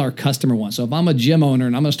what does our customer want. So if I'm a gym owner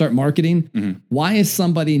and I'm going to start marketing, why does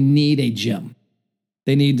somebody need a gym?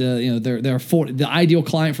 They need to, the ideal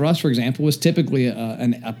client for us, for example, was typically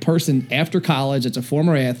a person after college that's a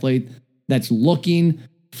former athlete that's looking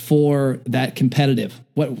for that competitive.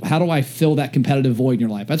 How do I fill that competitive void in your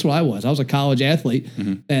life? That's what I was. I was a college athlete,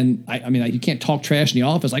 and I mean, you can't talk trash in the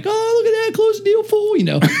office like, oh, look at that, close the deal, fool.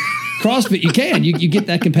 CrossFit, you can. You get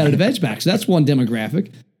that competitive edge back. So that's one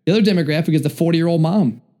demographic. The other demographic is the 40-year-old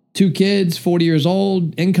mom, 2 kids, 40 years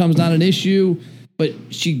old, income's not an issue.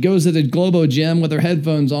 but she goes to the Globo gym with her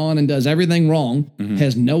headphones on and does everything wrong,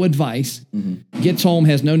 has no advice, gets home,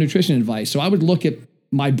 has no nutrition advice. So I would look at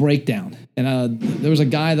my breakdown. And there was a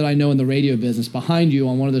guy that I know in the radio business. Behind you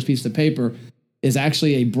on one of those pieces of paper is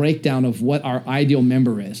actually a breakdown of what our ideal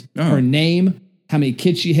member is. Her name, how many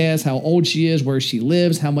kids she has, how old she is, where she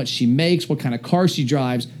lives, how much she makes, what kind of car she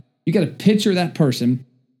drives. You got to picture that person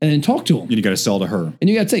and then talk to them. And you got to sell to her. And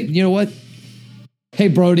you got to say, you know what? Hey,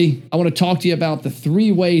 Brody, I want to talk to you about the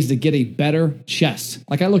 3 ways to get a better chest.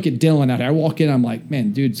 Like I look at Dylan out there. I walk in, I'm like,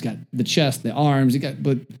 man, dude's got the chest, the arms.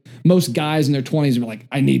 But most guys in their 20s are like,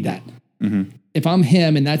 I need that. If I'm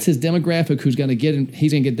him and that's his demographic he's going to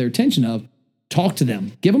get their attention of, talk to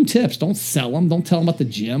them. Give them tips. Don't sell them. Don't tell them about the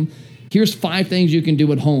gym. Here's 5 things you can do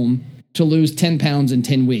at home to lose 10 pounds in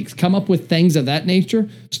 10 weeks. Come up with things of that nature.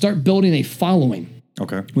 Start building a following.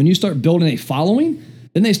 Okay. When you start building a following,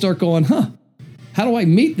 then they start going, how do I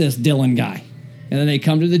meet this Dylan guy? And then they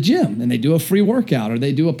come to the gym and they do a free workout or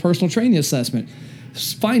they do a personal training assessment.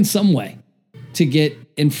 Find some way to get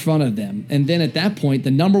in front of them. And then at that point,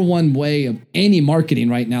 the number one way of any marketing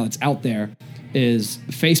right now that's out there is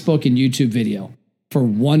Facebook and YouTube video for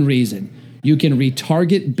one reason. You can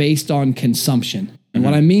retarget based on consumption. And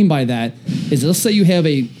what I mean by that is let's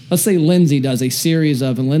say Lindsay does a series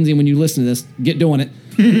of, and Lindsay, when you listen to this, get doing it.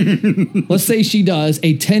 Let's say she does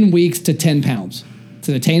a 10 weeks to 10 pounds. It's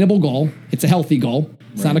an attainable goal. It's a healthy goal.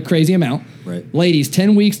 It's not a crazy amount. Right. Ladies,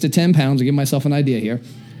 10 weeks to 10 pounds. I'll give myself an idea here.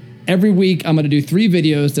 Every week, I'm going to do 3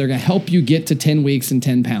 videos that are going to help you get to 10 weeks and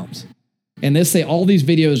 10 pounds. And let's say all these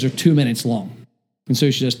videos are 2 minutes long. And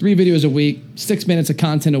so she does 3 videos a week, 6 minutes of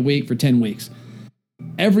content a week for 10 weeks.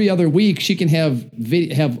 Every other week, she can have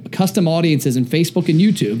custom audiences in Facebook and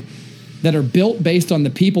YouTube that are built based on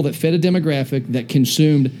the people that fit a demographic that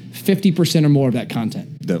consumed 50% or more of that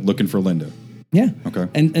content. That looking for Linda. Yeah. Okay.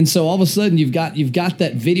 And so all of a sudden you've got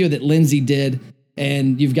that video that Lindsay did,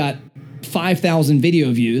 and you've got 5,000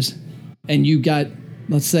 video views, and you got,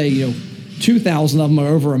 let's say, 2,000 of them are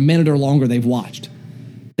over a minute or longer they've watched.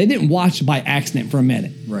 They didn't watch by accident for a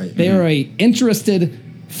minute. Right. They are a interested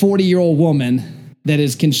 40-year-old woman that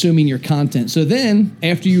is consuming your content. So then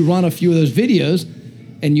after you run a few of those videos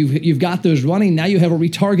and you've got those running, now you have a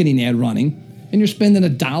retargeting ad running and you're spending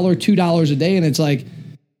 $1, $2 a day. And it's like,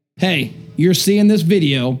 hey, you're seeing this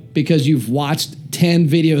video because you've watched 10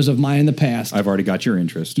 videos of mine in the past. I've already got your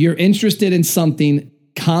interest. You're interested in something.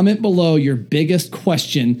 Comment below your biggest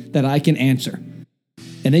question that I can answer.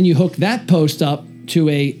 And then you hook that post up to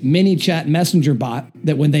a mini chat messenger bot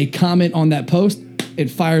that when they comment on that post, it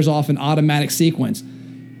fires off an automatic sequence.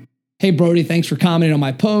 Hey, Brody, thanks for commenting on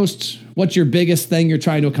my posts. What's your biggest thing you're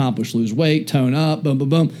trying to accomplish? Lose weight, tone up, boom, boom,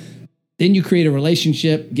 boom. Then you create a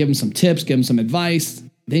relationship, give them some tips, give them some advice.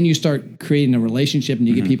 Then you start creating a relationship and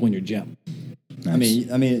you get people in your gym. Nice.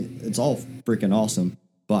 I mean, it's all freaking awesome,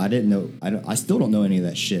 but I didn't know. I still don't know any of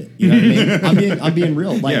that shit. You know what I mean? I'm being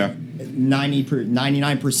real. Like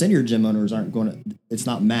 99% of your gym owners aren't going to. It's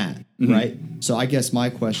not Matt, right? So I guess my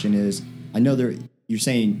question is, I know you're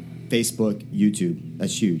saying Facebook, YouTube.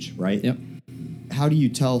 That's huge, right? Yep. How do you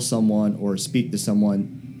tell someone or speak to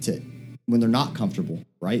someone when they're not comfortable,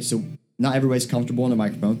 right? So not everybody's comfortable in a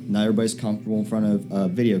microphone. Not everybody's comfortable in front of a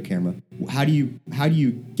video camera. How do you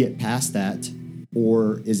get past that?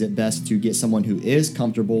 Or is it best to get someone who is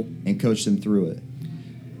comfortable and coach them through it?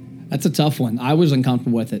 That's a tough one. I was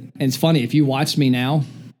uncomfortable with it. And it's funny, if you watch me now,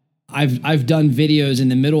 I've done videos in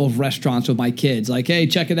the middle of restaurants with my kids. Like, hey,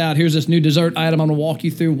 check it out. Here's this new dessert item. I'm going to walk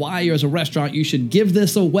you through why as a restaurant you should give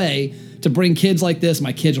this away to bring kids like this.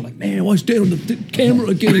 My kids are like, man, why stay on the camera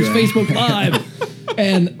again? It's Facebook Live.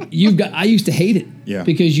 And I used to hate it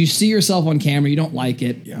because you see yourself on camera. You don't like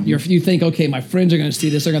it. Yeah. You think, okay, my friends are going to see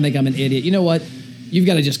this. They're going to think I'm an idiot. You know what? You've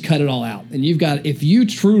got to just cut it all out. And if you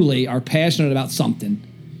truly are passionate about something,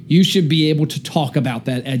 you should be able to talk about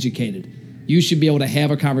that educated. You should be able to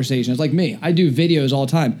have a conversation. It's like me. I do videos all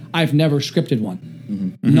the time. I've never scripted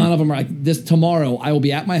one. None of them are like this. Tomorrow, I will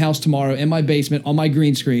be at my house tomorrow in my basement on my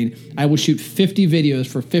green screen. I will shoot 50 videos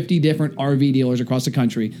for 50 different RV dealers across the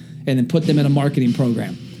country and then put them in a marketing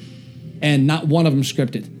program. And not one of them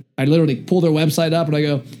scripted. I literally pull their website up and I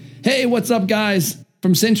go, hey, what's up, guys?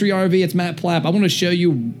 From Century RV, it's Matt Plapp. I want to show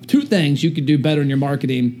you 2 things you could do better in your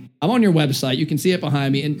marketing. I'm on your website. You can see it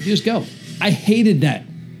behind me and just go. I hated that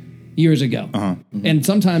years ago. And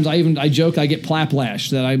sometimes I joke I get Plaplash,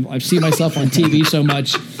 that I see myself on TV so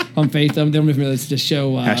much on Facebook. Let's just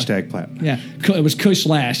show hashtag Plapp. Yeah, it was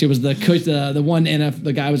Kushlash. It was the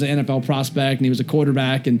the guy was an NFL prospect and he was a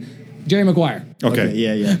quarterback, and Jerry Maguire. Okay,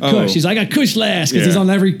 yeah. Kush. He's like, I got Kushlash because he's on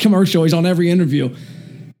every commercial. He's on every interview.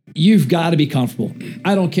 you've got to be comfortable.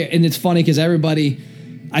 I don't care. And it's funny because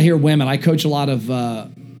I hear women, I coach a lot of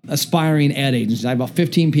aspiring ad agencies. I have about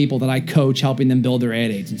 15 people that I coach helping them build their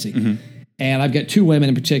ad agency. And I've got 2 women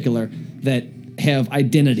in particular that have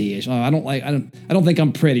identity issues. I don't think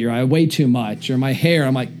I'm pretty, or I weigh too much, or my hair.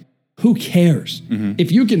 I'm like, who cares?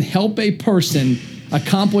 If you can help a person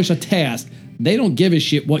accomplish a task, they don't give a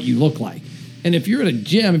shit what you look like. And if you're at a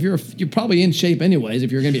gym, you're probably in shape anyways.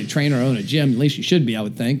 If you're going to be a trainer or own a gym, at least you should be, I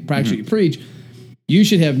would think. Practice what you preach. You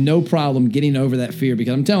should have no problem getting over that fear,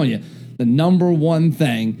 because I'm telling you, the number one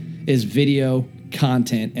thing is video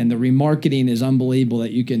content, and the remarketing is unbelievable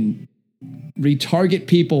that you can retarget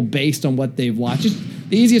people based on what they've watched. Just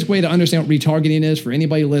the easiest way to understand what retargeting is for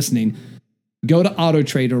anybody listening, go to Auto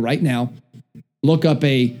Trader right now, look up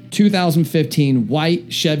a 2015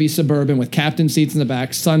 white Chevy Suburban with captain seats in the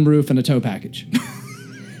back, sunroof, and a tow package.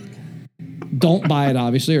 Don't buy it,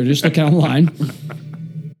 obviously, or just look it online.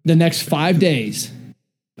 The next 5 days,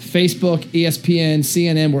 Facebook, ESPN,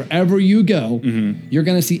 CNN, wherever you go, you're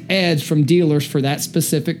going to see ads from dealers for that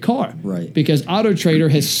specific car. Right. Because Auto Trader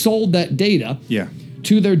has sold that data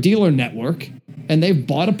to their dealer network, and they've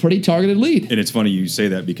bought a pretty targeted lead. And it's funny you say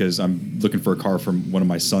that, because I'm looking for a car from one of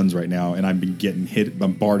my sons right now, and I've been getting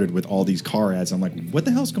bombarded with all these car ads. I'm like, what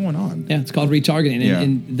the hell's going on? Yeah, it's called retargeting.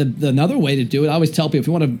 And the another way to do it, I always tell people, if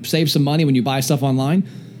you want to save some money when you buy stuff online,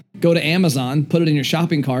 go to Amazon, put it in your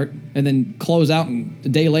shopping cart, and then close out, and a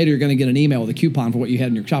day later you're going to get an email with a coupon for what you had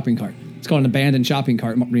in your shopping cart. It's called an abandoned shopping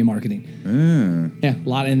cart remarketing. Yeah, a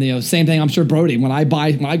lot. And same thing, I'm sure, Brody, when I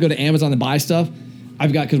go to Amazon to buy stuff,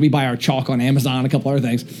 I've got, because we buy our chalk on Amazon, a couple other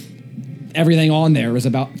things, everything on there is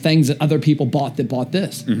about things that other people bought that bought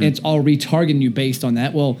this. And it's all retargeting you based on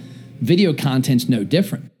that. Well, video content's no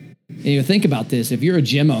different. And you think about this, if you're a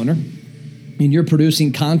gym owner and you're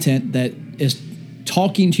producing content that is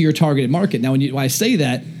talking to your targeted market. Now, when I say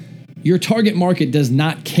that, your target market does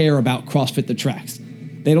not care about CrossFit the Tracks.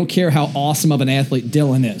 They don't care how awesome of an athlete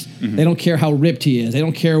Dylan is. They don't care how ripped he is. They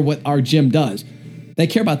don't care what our gym does. They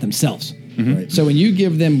care about themselves. Right. So when you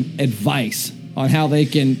give them advice on how they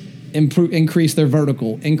can increase their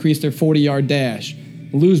vertical, increase their 40-yard dash,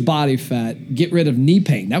 lose body fat, get rid of knee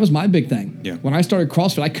pain. That was my big thing. Yeah. When I started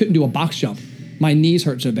CrossFit, I couldn't do a box jump. My knees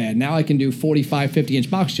hurt so bad. Now I can do 45, 50-inch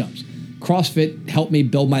box jumps. CrossFit helped me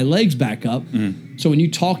build my legs back up. So when you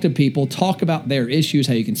talk to people, talk about their issues,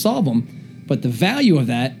 how you can solve them. But the value of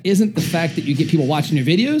that isn't the fact that you get people watching your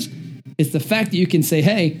videos. It's the fact that you can say,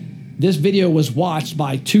 hey, this video was watched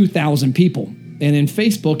by 2,000 people. And in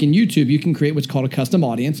Facebook and YouTube, you can create what's called a custom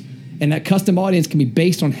audience. And that custom audience can be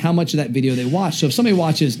based on how much of that video they watch. So if somebody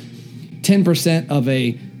watches 10% of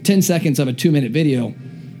 10 seconds of a 2-minute video,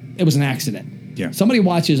 it was an accident. Yeah. Somebody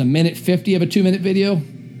watches a minute 50 of a 2-minute video,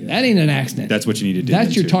 that ain't an accident. That's what you need to do.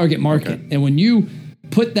 That's your target market. Okay. And when you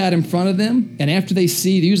put that in front of them, and after they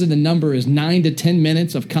see, usually the number is 9 to 10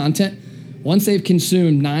 minutes of content. Once they've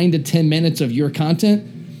consumed 9 to 10 minutes of your content,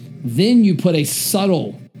 then you put a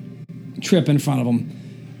subtle trip in front of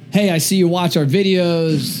them. Hey, I see you watch our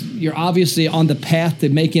videos. You're obviously on the path to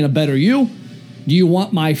making a better you. Do you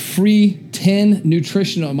want my free 10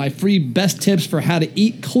 nutritional, my free best tips for how to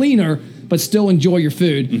eat cleaner but still enjoy your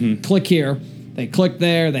food? Click here. They click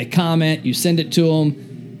there. They comment. You send it to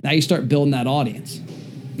them. Now you start building that audience.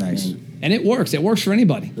 Nice. And it works. It works for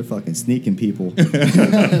anybody. They're fucking sneaking people. You know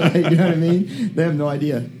what I mean? They have no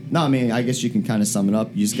idea. No, I mean, I guess you can kind of sum it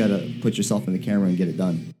up. You just got to put yourself in the camera and get it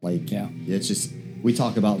done. It's just, we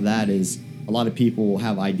talk about that is a lot of people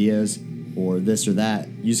have ideas or this or that.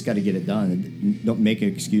 You just got to get it done. Don't make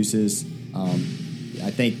excuses. I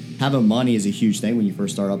think having money is a huge thing when you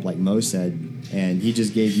first start up, like Mo said. And he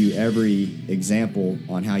just gave you every example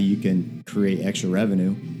on how you can create extra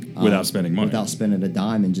revenue. Without spending money. Without spending a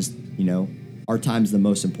dime. And just, our time's the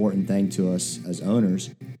most important thing to us as owners.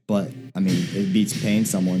 But, I mean, it beats paying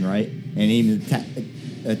someone, right? And even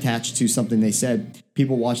attached to something they said,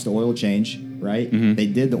 people watch the oil change, right? They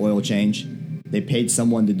did the oil change. They paid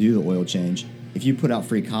someone to do the oil change. If you put out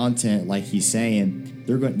free content, like he's saying,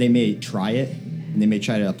 they may try it, and they may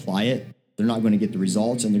try to apply it. They're not going to get the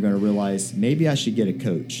results, and they're going to realize maybe I should get a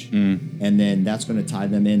coach. And then that's going to tie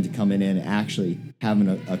them into coming in and actually having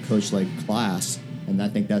a coach-like class. And I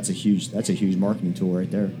think that's a huge marketing tool right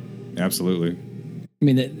there. Absolutely. I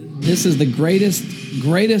mean, this is the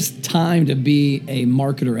greatest time to be a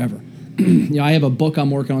marketer ever. I have a book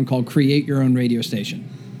I'm working on called Create Your Own Radio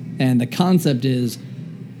Station. And the concept is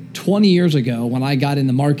 20 years ago when I got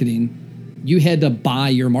into marketing, you had to buy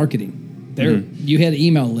your marketing. You had an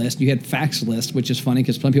email list, you had fax list, which is funny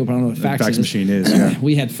because some people don't know what fax is. Machine is. Yeah.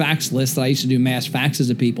 We had fax lists that I used to do mass faxes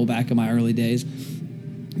to people back in my early days.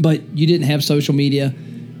 But you didn't have social media.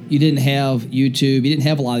 You didn't have YouTube. You didn't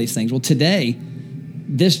have a lot of these things. Well, today,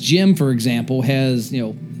 this gym, for example, has,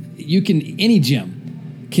 any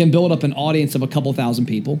gym can build up an audience of a couple thousand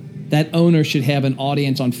people. That owner should have an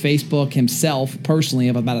audience on Facebook himself, personally,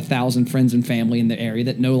 of about 1,000 friends and family in the area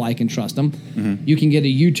that know, like, and trust him. Mm-hmm. You can get a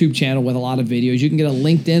YouTube channel with a lot of videos. You can get a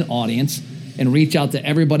LinkedIn audience and reach out to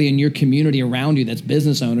everybody in your community around you that's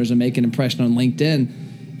business owners and make an impression on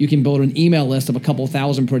LinkedIn. You can build an email list of a couple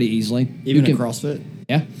thousand pretty easily. Even in CrossFit?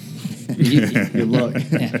 Yeah. Good luck.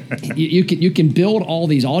 Yeah. You can build all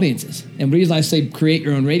these audiences. And the reason I say create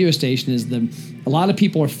your own radio station is a lot of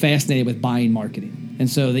people are fascinated with buying marketing. And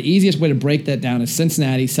so the easiest way to break that down is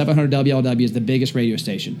Cincinnati, 700 WLW is the biggest radio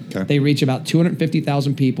station. Okay. They reach about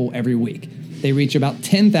 250,000 people every week. They reach about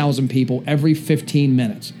 10,000 people every 15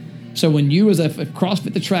 minutes. So when you, if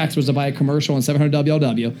CrossFit the Tracks was to buy a commercial on 700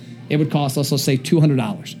 WLW, it would cost us, let's say,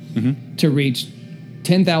 $200 to reach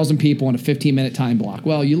 10,000 people in a 15-minute time block.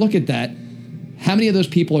 Well, you look at that, how many of those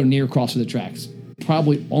people are near CrossFit the Tracks?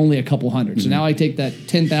 Probably only a couple hundred. So now I take that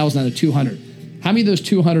 10,000 out of 200. How many of those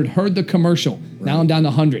 200 heard the commercial? Right. Now I'm down to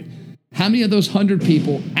 100. How many of those 100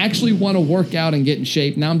 people actually want to work out and get in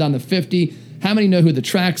shape? Now I'm down to 50. How many know who the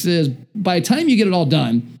Tracks is? By the time you get it all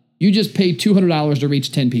done, you just paid $200 to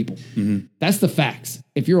reach 10 people. Mm-hmm. That's the facts.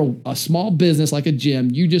 If you're a small business like a gym,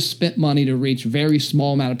 you just spent money to reach very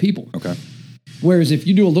small amount of people. Okay. Whereas if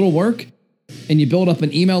you do a little work and you build up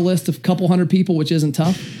an email list of a couple hundred people, which isn't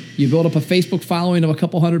tough, you build up a Facebook following of a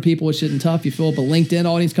couple hundred people, which isn't tough, you fill up a LinkedIn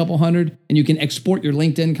audience, couple hundred, and you can export your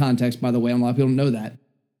LinkedIn contacts, by the way. A lot of people don't know that.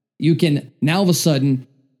 You can now all of a sudden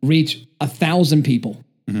reach 1,000 people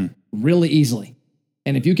really easily.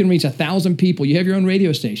 And if you can reach 1,000 people, you have your own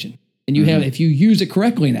radio station. And you have, if you use it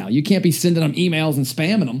correctly now, you can't be sending them emails and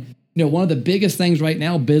spamming them. One of the biggest things right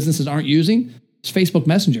now businesses aren't using is Facebook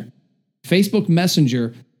Messenger. Facebook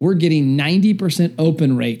Messenger, we're getting 90%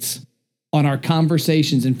 open rates on our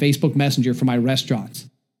conversations in Facebook Messenger for my restaurants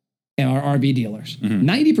and our RV dealers.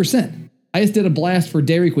 90%. I just did a blast for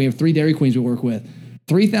Dairy Queen. We have 3 Dairy Queens we work with.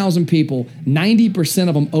 3,000 people, 90%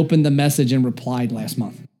 of them opened the message and replied last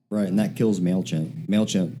month. Right, and that kills MailChimp.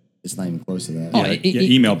 MailChimp is not even close to that.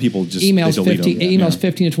 Email people just emails delete 15, them. Emails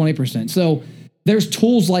 15 to 20%. So there's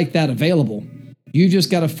tools like that available. You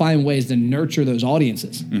just got to find ways to nurture those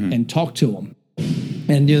audiences and talk to them.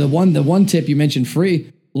 And the one tip you mentioned,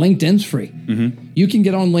 free, LinkedIn's free. You can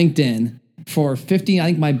get on LinkedIn for 50.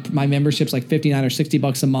 I think my membership's like $59 or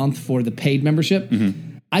 $60 a month for the paid membership.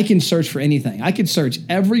 I can search for anything. I could search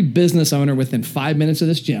every business owner within 5 minutes of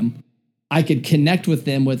this gym. I could connect with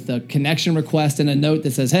them with a connection request and a note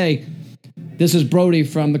that says, "Hey, this is Brody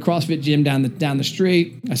from the CrossFit gym down the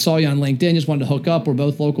street. I saw you on LinkedIn. Just wanted to hook up. We're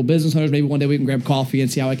both local business owners. Maybe one day we can grab coffee and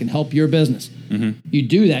see how I can help your business." You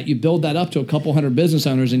do that. You build that up to a couple hundred business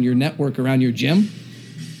owners in your network around your gym.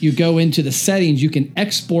 You go into the settings. You can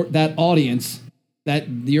export that audience,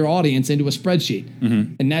 your audience, into a spreadsheet.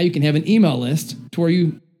 And now you can have an email list to where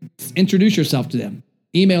you introduce yourself to them.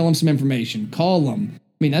 Email them some information. Call them.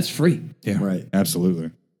 I mean, that's free. Yeah, right.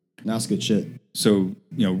 Absolutely. That's good shit. So,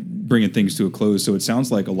 bringing things to a close. So it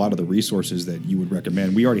sounds like a lot of the resources that you would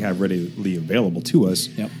recommend, we already have readily available to us.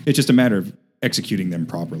 Yep. It's just a matter of executing them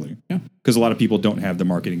properly. Yeah. Because a lot of people don't have the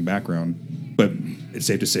marketing background, but it's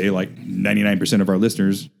safe to say like 99% of our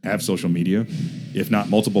listeners have social media, if not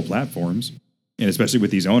multiple platforms. And especially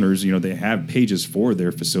with these owners, they have pages for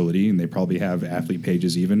their facility and they probably have athlete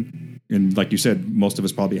pages even. And like you said, most of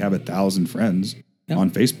us probably have 1,000 friends on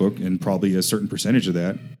Facebook, and probably a certain percentage of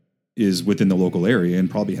that is within the local area and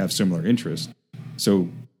probably have similar interests. So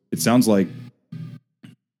it sounds like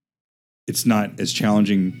it's not as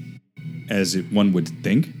challenging as one would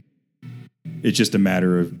think. It's just a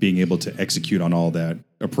matter of being able to execute on all that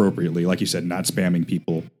appropriately. Like you said, not spamming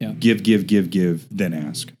people. Yeah. Give, then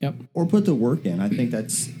ask. Yep. Or put the work in. I think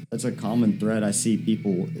that's a common thread. I see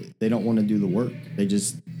people, they don't want to do the work. They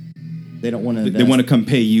don't want to invest. They want to come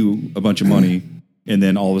pay you a bunch of money. And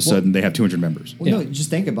then all of a sudden they have 200 members. Well, no,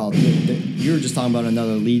 just think about it. You were just talking about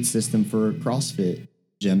another lead system for CrossFit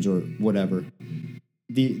gyms or whatever.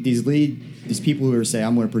 These people who are saying,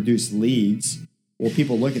 I'm going to produce leads. Well,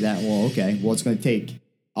 people look at that. Well, okay. Well, it's going to take,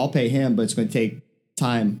 I'll pay him, but it's going to take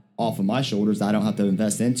time off of my shoulders. I don't have to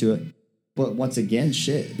invest into it. But once again,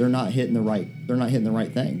 they're not hitting the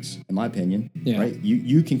right things, in my opinion. Yeah. Right?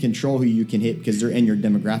 You can control who you can hit because they're in your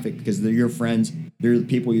demographic, because they're your friends, they're the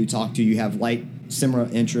people you talk to, you have similar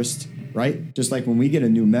interests, right? Just like when we get a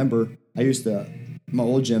new member, my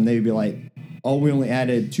old gym, they'd be like, "Oh, we only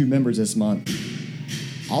added 2 members this month."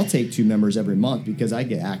 I'll take 2 members every month because I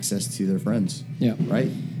get access to their friends. Yeah. Right?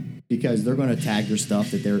 because they're going to tag their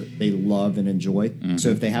stuff that they love and enjoy. Mm-hmm. So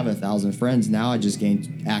if they have 1,000 friends, now I just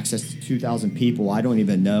gained access to 2,000 people I don't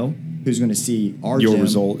even know who's going to see your gym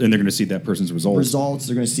result, and they're going to see that person's results.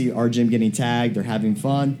 They're going to see our gym getting tagged. They're having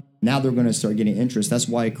fun. Now they're going to start getting interest. That's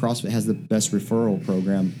why CrossFit has the best referral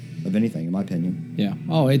program of anything, in my opinion. Yeah.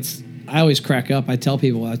 Oh, I always crack up. I tell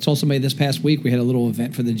people, I told somebody this past week, we had a little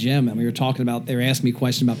event for the gym, and we were talking about, they were asking me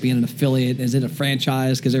questions about being an affiliate. Is it a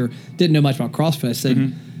franchise? Because they didn't know much about CrossFit. I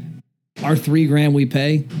said, our $3,000 we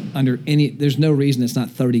pay there's no reason it's not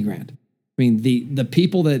 $30,000. I mean, the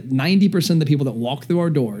people that 90% of the people that walk through our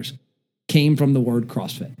doors came from the word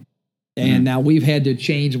CrossFit. And now we've had to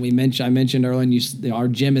change. And I mentioned earlier, our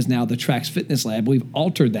gym is now the Trax Fitness Lab. We've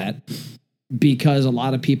altered that because a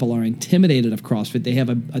lot of people are intimidated of CrossFit. They have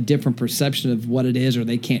a different perception of what it is, or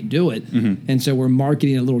they can't do it. And so we're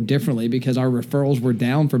marketing it a little differently, because our referrals were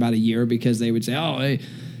down for about a year because they would say, oh, hey,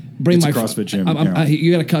 bring it's my a CrossFit gym.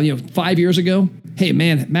 You got to come. 5 years ago, hey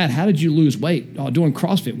man, Matt, how did you lose weight? Oh, doing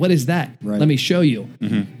CrossFit. What is that? Right. Let me show you.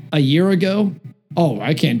 A year ago, oh,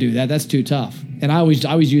 I can't do that. That's too tough. And I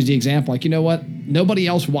always use the example, like, you know what? Nobody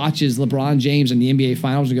else watches LeBron James in the NBA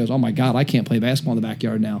Finals and goes, oh my God, I can't play basketball in the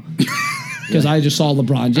backyard now. Because I just saw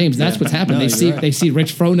LeBron James. And that's what's happened. No, they see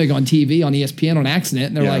Rich Froning on TV on ESPN on accident,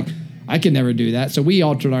 and they're like, I can never do that. So we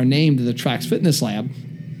altered our name to the Trax Fitness Lab,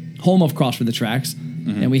 home of CrossFit the Trax.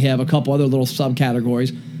 And we have a couple other little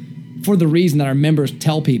subcategories for the reason that our members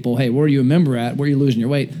tell people, hey, where are you a member at? Where are you losing your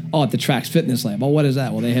weight? Oh, at the Trax Fitness Lab. Oh, what is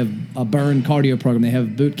that? Well, they have a burn cardio program. They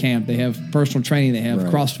have boot camp. They have personal training. They have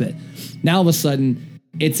CrossFit. Now, all of a sudden,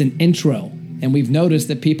 it's an intro. And we've noticed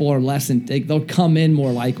that people are they'll come in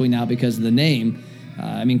more likely now because of the name.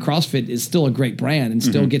 I mean, CrossFit is still a great brand and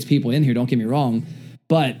still gets people in here, don't get me wrong.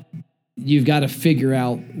 But you've got to figure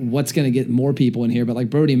out what's going to get more people in here. But like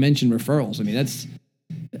Brody mentioned, referrals. I mean, that's...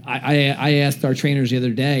 I asked our trainers the other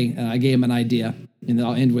day, I gave them an idea, and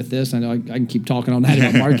I'll end with this. I know I can keep talking all night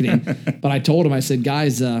about marketing, but I told them, I said,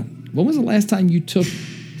 guys, when was the last time you took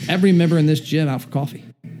every member in this gym out for coffee?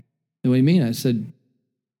 What do you mean? I said,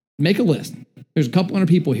 make a list. There's a couple hundred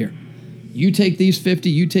people here. You take these 50,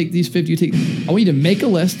 you take these 50, I want you to make a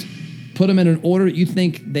list, put them in an order you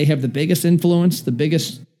think they have the biggest influence, the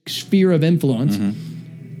biggest sphere of influence,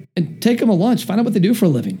 and take them to lunch. Find out what they do for a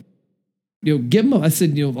living. Give them, I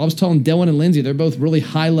said, I was telling Dylan and Lindsay, they're both really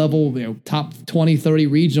high level, top 20, 30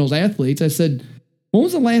 regionals athletes. I said, when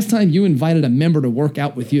was the last time you invited a member to work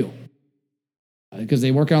out with you? Because they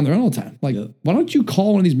work out on their own all the time. Like, why don't you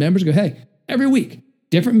call one of these members and go, hey, every week,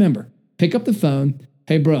 different member, pick up the phone.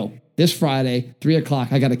 Hey, bro, this Friday,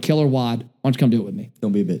 3:00, I got a killer wad. Why don't you come do it with me?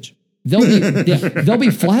 Don't be a bitch. They'll be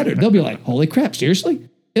flattered. They'll be like, holy crap, seriously?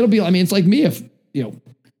 It's like me if,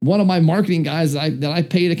 one of my marketing guys that I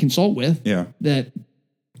pay to consult with that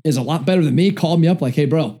is a lot better than me called me up like, hey,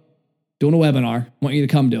 bro, doing a webinar. Want you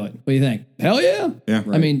to come do it. What do you think? Hell yeah. Yeah.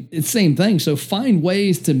 Right. I mean, it's the same thing. So find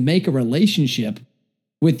ways to make a relationship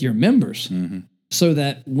with your members so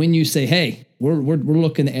that when you say, hey, we're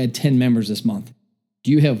looking to add 10 members this month,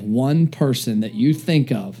 do you have one person that you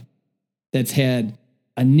think of that's had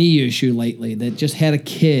a knee issue lately, that just had a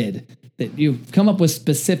kid, that you've come up with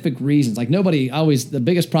specific reasons? Like the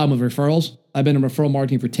biggest problem with referrals, I've been in referral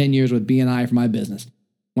marketing for 10 years with BNI for my business.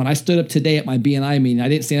 When I stood up today at my BNI meeting, I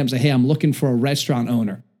didn't stand up and say, hey, I'm looking for a restaurant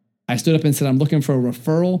owner. I stood up and said, I'm looking for a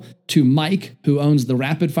referral to Mike, who owns the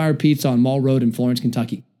Rapid Fire Pizza on Mall Road in Florence,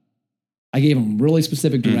 Kentucky. I gave him really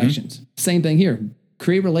specific directions. Same thing here.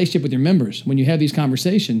 Create a relationship with your members. When you have these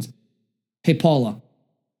conversations, hey, Paula,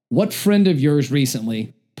 what friend of yours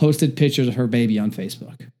recently posted pictures of her baby on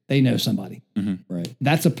Facebook? They know somebody. Right.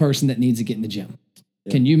 That's a person that needs to get in the gym.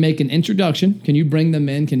 Yeah. Can you make an introduction? Can you bring them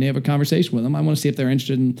in? Can you have a conversation with them? I want to see if they're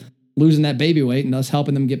interested in losing that baby weight and us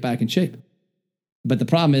helping them get back in shape. But the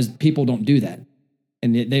problem is people don't do that.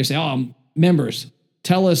 And they say, oh, members,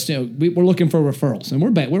 tell us, we're looking for referrals. And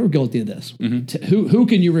we're guilty of this. Who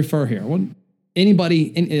can you refer here? Well, anybody,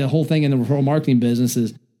 the whole thing in the referral marketing business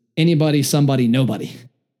is anybody, somebody, nobody.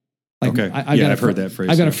 Like, okay. I've heard that phrase.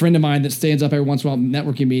 I've got a friend of mine that stands up every once in a while in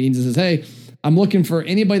networking meetings and says, hey, I'm looking for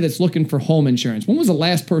anybody that's looking for home insurance. When was the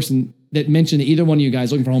last person that mentioned to either one of you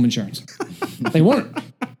guys looking for home insurance? They weren't.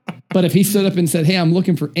 But if he stood up and said, hey, I'm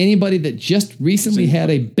looking for anybody that just recently had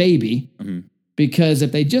a baby, because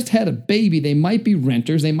if they just had a baby, they might be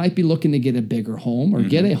renters. They might be looking to get a bigger home or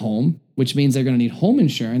get a home, which means they're going to need home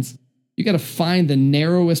insurance. You got to find the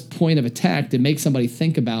narrowest point of attack to make somebody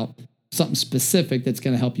think about something specific that's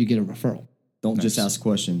going to help you get a referral. Don't just ask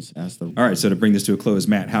questions. Ask them. All right. So to bring this to a close,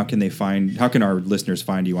 Matt, how can our listeners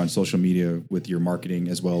find you on social media with your marketing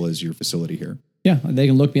as well as your facility here? Yeah, they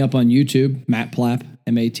can look me up on YouTube, Matt Plapp,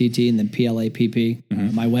 M-A-T-T, and then P-L-A-P-P.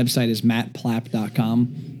 My website is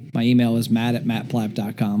mattplapp.com. My email is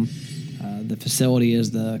matt@mattplapp.com. The facility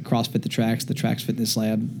is the CrossFit the Tracks Fitness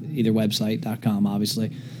Lab, either website.com,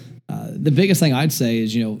 obviously. The biggest thing I'd say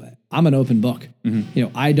is, I'm an open book.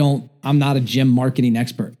 I'm not a gym marketing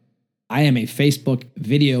expert. I am a Facebook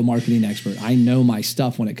video marketing expert. I know my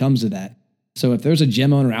stuff when it comes to that. So if there's a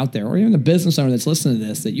gym owner out there, or even a business owner that's listening to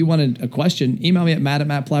this, that you wanted a question, email me at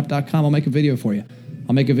matt@mattplapp.com. I'll make a video for you.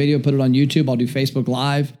 I'll make a video, put it on YouTube. I'll do Facebook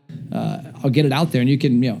Live. I'll get it out there, and you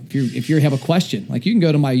can, if you have a question, like you can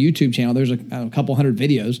go to my YouTube channel. There's a couple hundred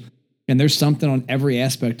videos, and there's something on every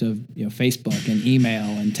aspect of Facebook and email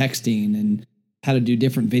and texting and how to do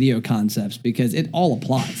different video concepts, because it all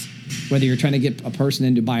applies. Whether you're trying to get a person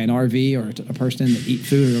in to buy an RV, or a person in to eat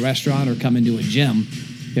food at a restaurant, or come into a gym,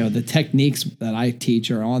 the techniques that I teach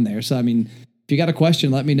are on there. So, if you got a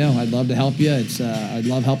question, let me know. I'd love to help you. I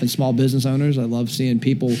love helping small business owners. I love seeing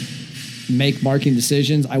people make marketing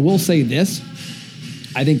decisions. I will say this.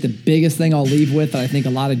 I think the biggest thing I'll leave with, that I think a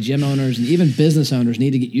lot of gym owners and even business owners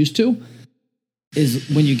need to get used to, is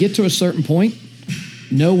when you get to a certain point,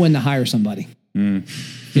 know when to hire somebody. I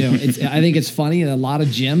think it's funny, in a lot of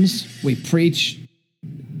gyms, we preach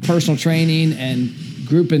personal training and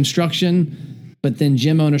group instruction, but then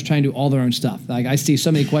gym owners try and do all their own stuff. Like, I see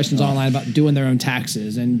so many questions online about doing their own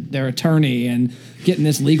taxes and their attorney and getting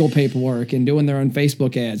this legal paperwork and doing their own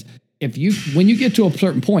Facebook ads. When you get to a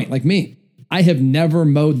certain point, like me, I have never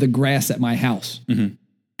mowed the grass at my house,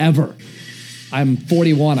 ever. I'm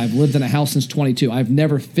 41. I've lived in a house since 22. I've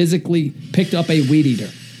never physically picked up a weed eater,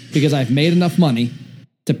 because I've made enough money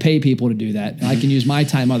to pay people to do that. And I can use my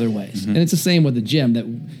time other ways. And it's the same with the gym, that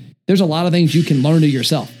there's a lot of things you can learn to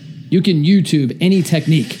yourself. You can YouTube any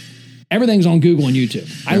technique. Everything's on Google and YouTube.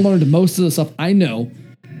 I learned most of the stuff I know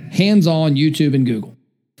hands-on YouTube and Google,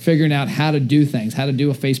 figuring out how to do things, how to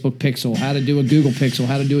do a Facebook pixel, how to do a Google pixel,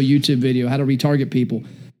 how to do a YouTube video, how to retarget people.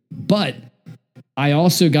 But I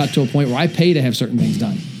also got to a point where I pay to have certain things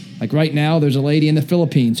done. Like right now, there's a lady in the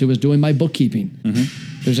Philippines who is doing my bookkeeping.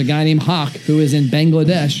 There's a guy named Hawk who is in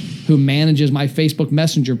Bangladesh who manages my Facebook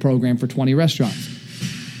Messenger program for 20 restaurants.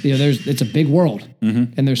 It's a big world,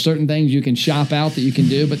 and there's certain things you can shop out that you can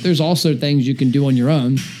do, but there's also things you can do on your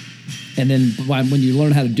own. And then when you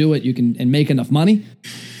learn how to do it, and make enough money,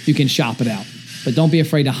 you can shop it out. But don't be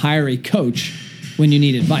afraid to hire a coach when you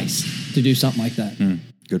need advice to do something like that.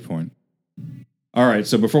 Good point. All right,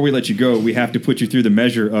 so before we let you go, we have to put you through the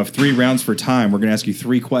measure of 3 rounds for time. We're going to ask you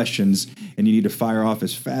 3 questions, and you need to fire off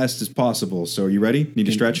as fast as possible. So are you ready? Need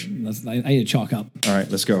to stretch? I need to chalk up. All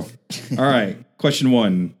right, let's go. All right, question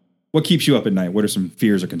 1. What keeps you up at night? What are some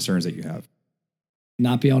fears or concerns that you have?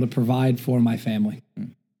 Not be able to provide for my family.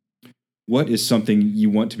 What is something you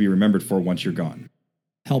want to be remembered for once you're gone?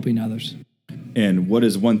 Helping others. And what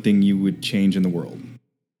is one thing you would change in the world?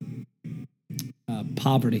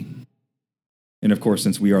 Poverty. And of course,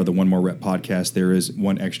 since we are the One More Rep podcast, there is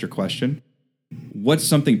one extra question. What's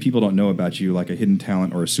something people don't know about you, like a hidden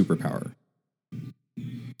talent or a superpower?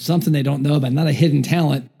 Something they don't know about. Not a hidden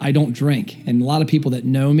talent. I don't drink. And a lot of people that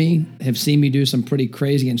know me have seen me do some pretty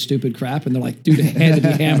crazy and stupid crap. And they're like, dude, it had to be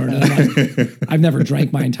hammered. And I'm like, I've never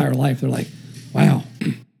drank my entire life. They're like, wow,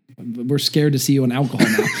 we're scared to see you on alcohol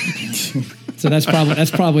now. So that's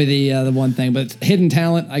probably the one thing. But hidden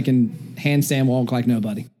talent, I can handstand walk like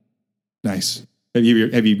nobody. Nice. Have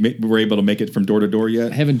you were able to make it from door to door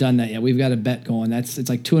yet? I haven't done that yet. We've got a bet going. It's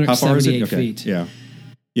like 278 feet. Yeah.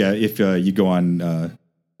 If you go on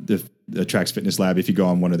the Tracks Fitness Lab, if you go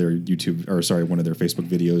on one of their one of their Facebook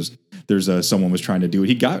videos, there's someone was trying to do it.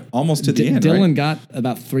 He got almost to the end. Dylan got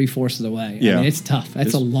about 3/4 of the way. Yeah, it's tough.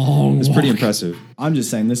 It's a long. It's pretty impressive. I'm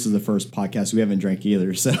just saying, this is the first podcast we haven't drank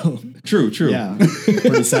either. So true. Yeah,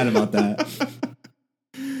 pretty sad about that.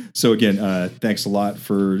 So again, thanks a lot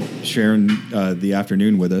for sharing the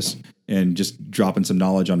afternoon with us and just dropping some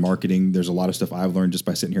knowledge on marketing. There's a lot of stuff I've learned just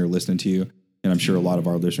by sitting here listening to you, and I'm sure a lot of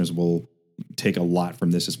our listeners will take a lot from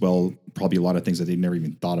this as well. Probably a lot of things that they've never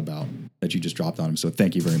even thought about that you just dropped on them. So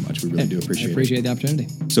thank you very much. We really do appreciate it. I appreciate the opportunity.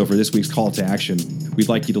 So for this week's call to action, we'd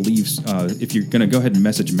like you to leave, if you're going to go ahead and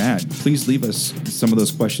message Matt, please leave us some of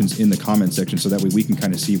those questions in the comment section so that way we can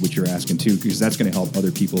kind of see what you're asking too, because that's going to help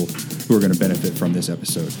other people who are going to benefit from this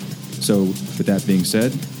episode. So with that being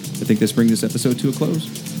said, I think this brings this episode to a close.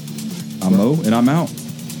 I'm Mo, and I'm out.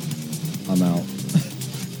 I'm out.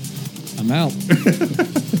 I'm out.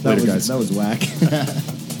 Later, guys. That was whack.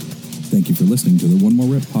 Thank you for listening to the One More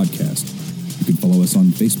Rep podcast. You can follow us on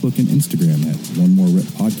Facebook and Instagram at One More Rep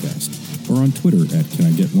Podcast, or on Twitter at Can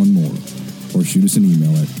I Get One More, or shoot us an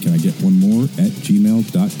email at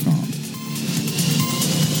canigetonmore@gmail.com.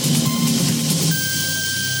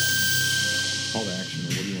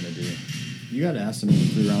 You got to ask them in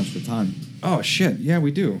 3 rounds for time. Oh, shit. Yeah,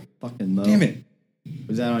 we do. Fucking Mo. Damn it.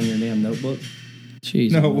 Was that on your damn notebook?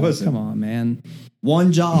 Jeez, No, it wasn't. Come on, man.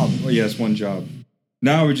 One job. Oh, yes, one job.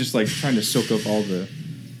 Now we're just like trying to soak up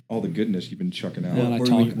all the goodness you've been chucking out. Well,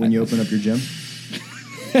 When you open up your gym?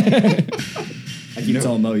 I keep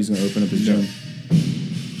telling Mo he's going to open up his gym.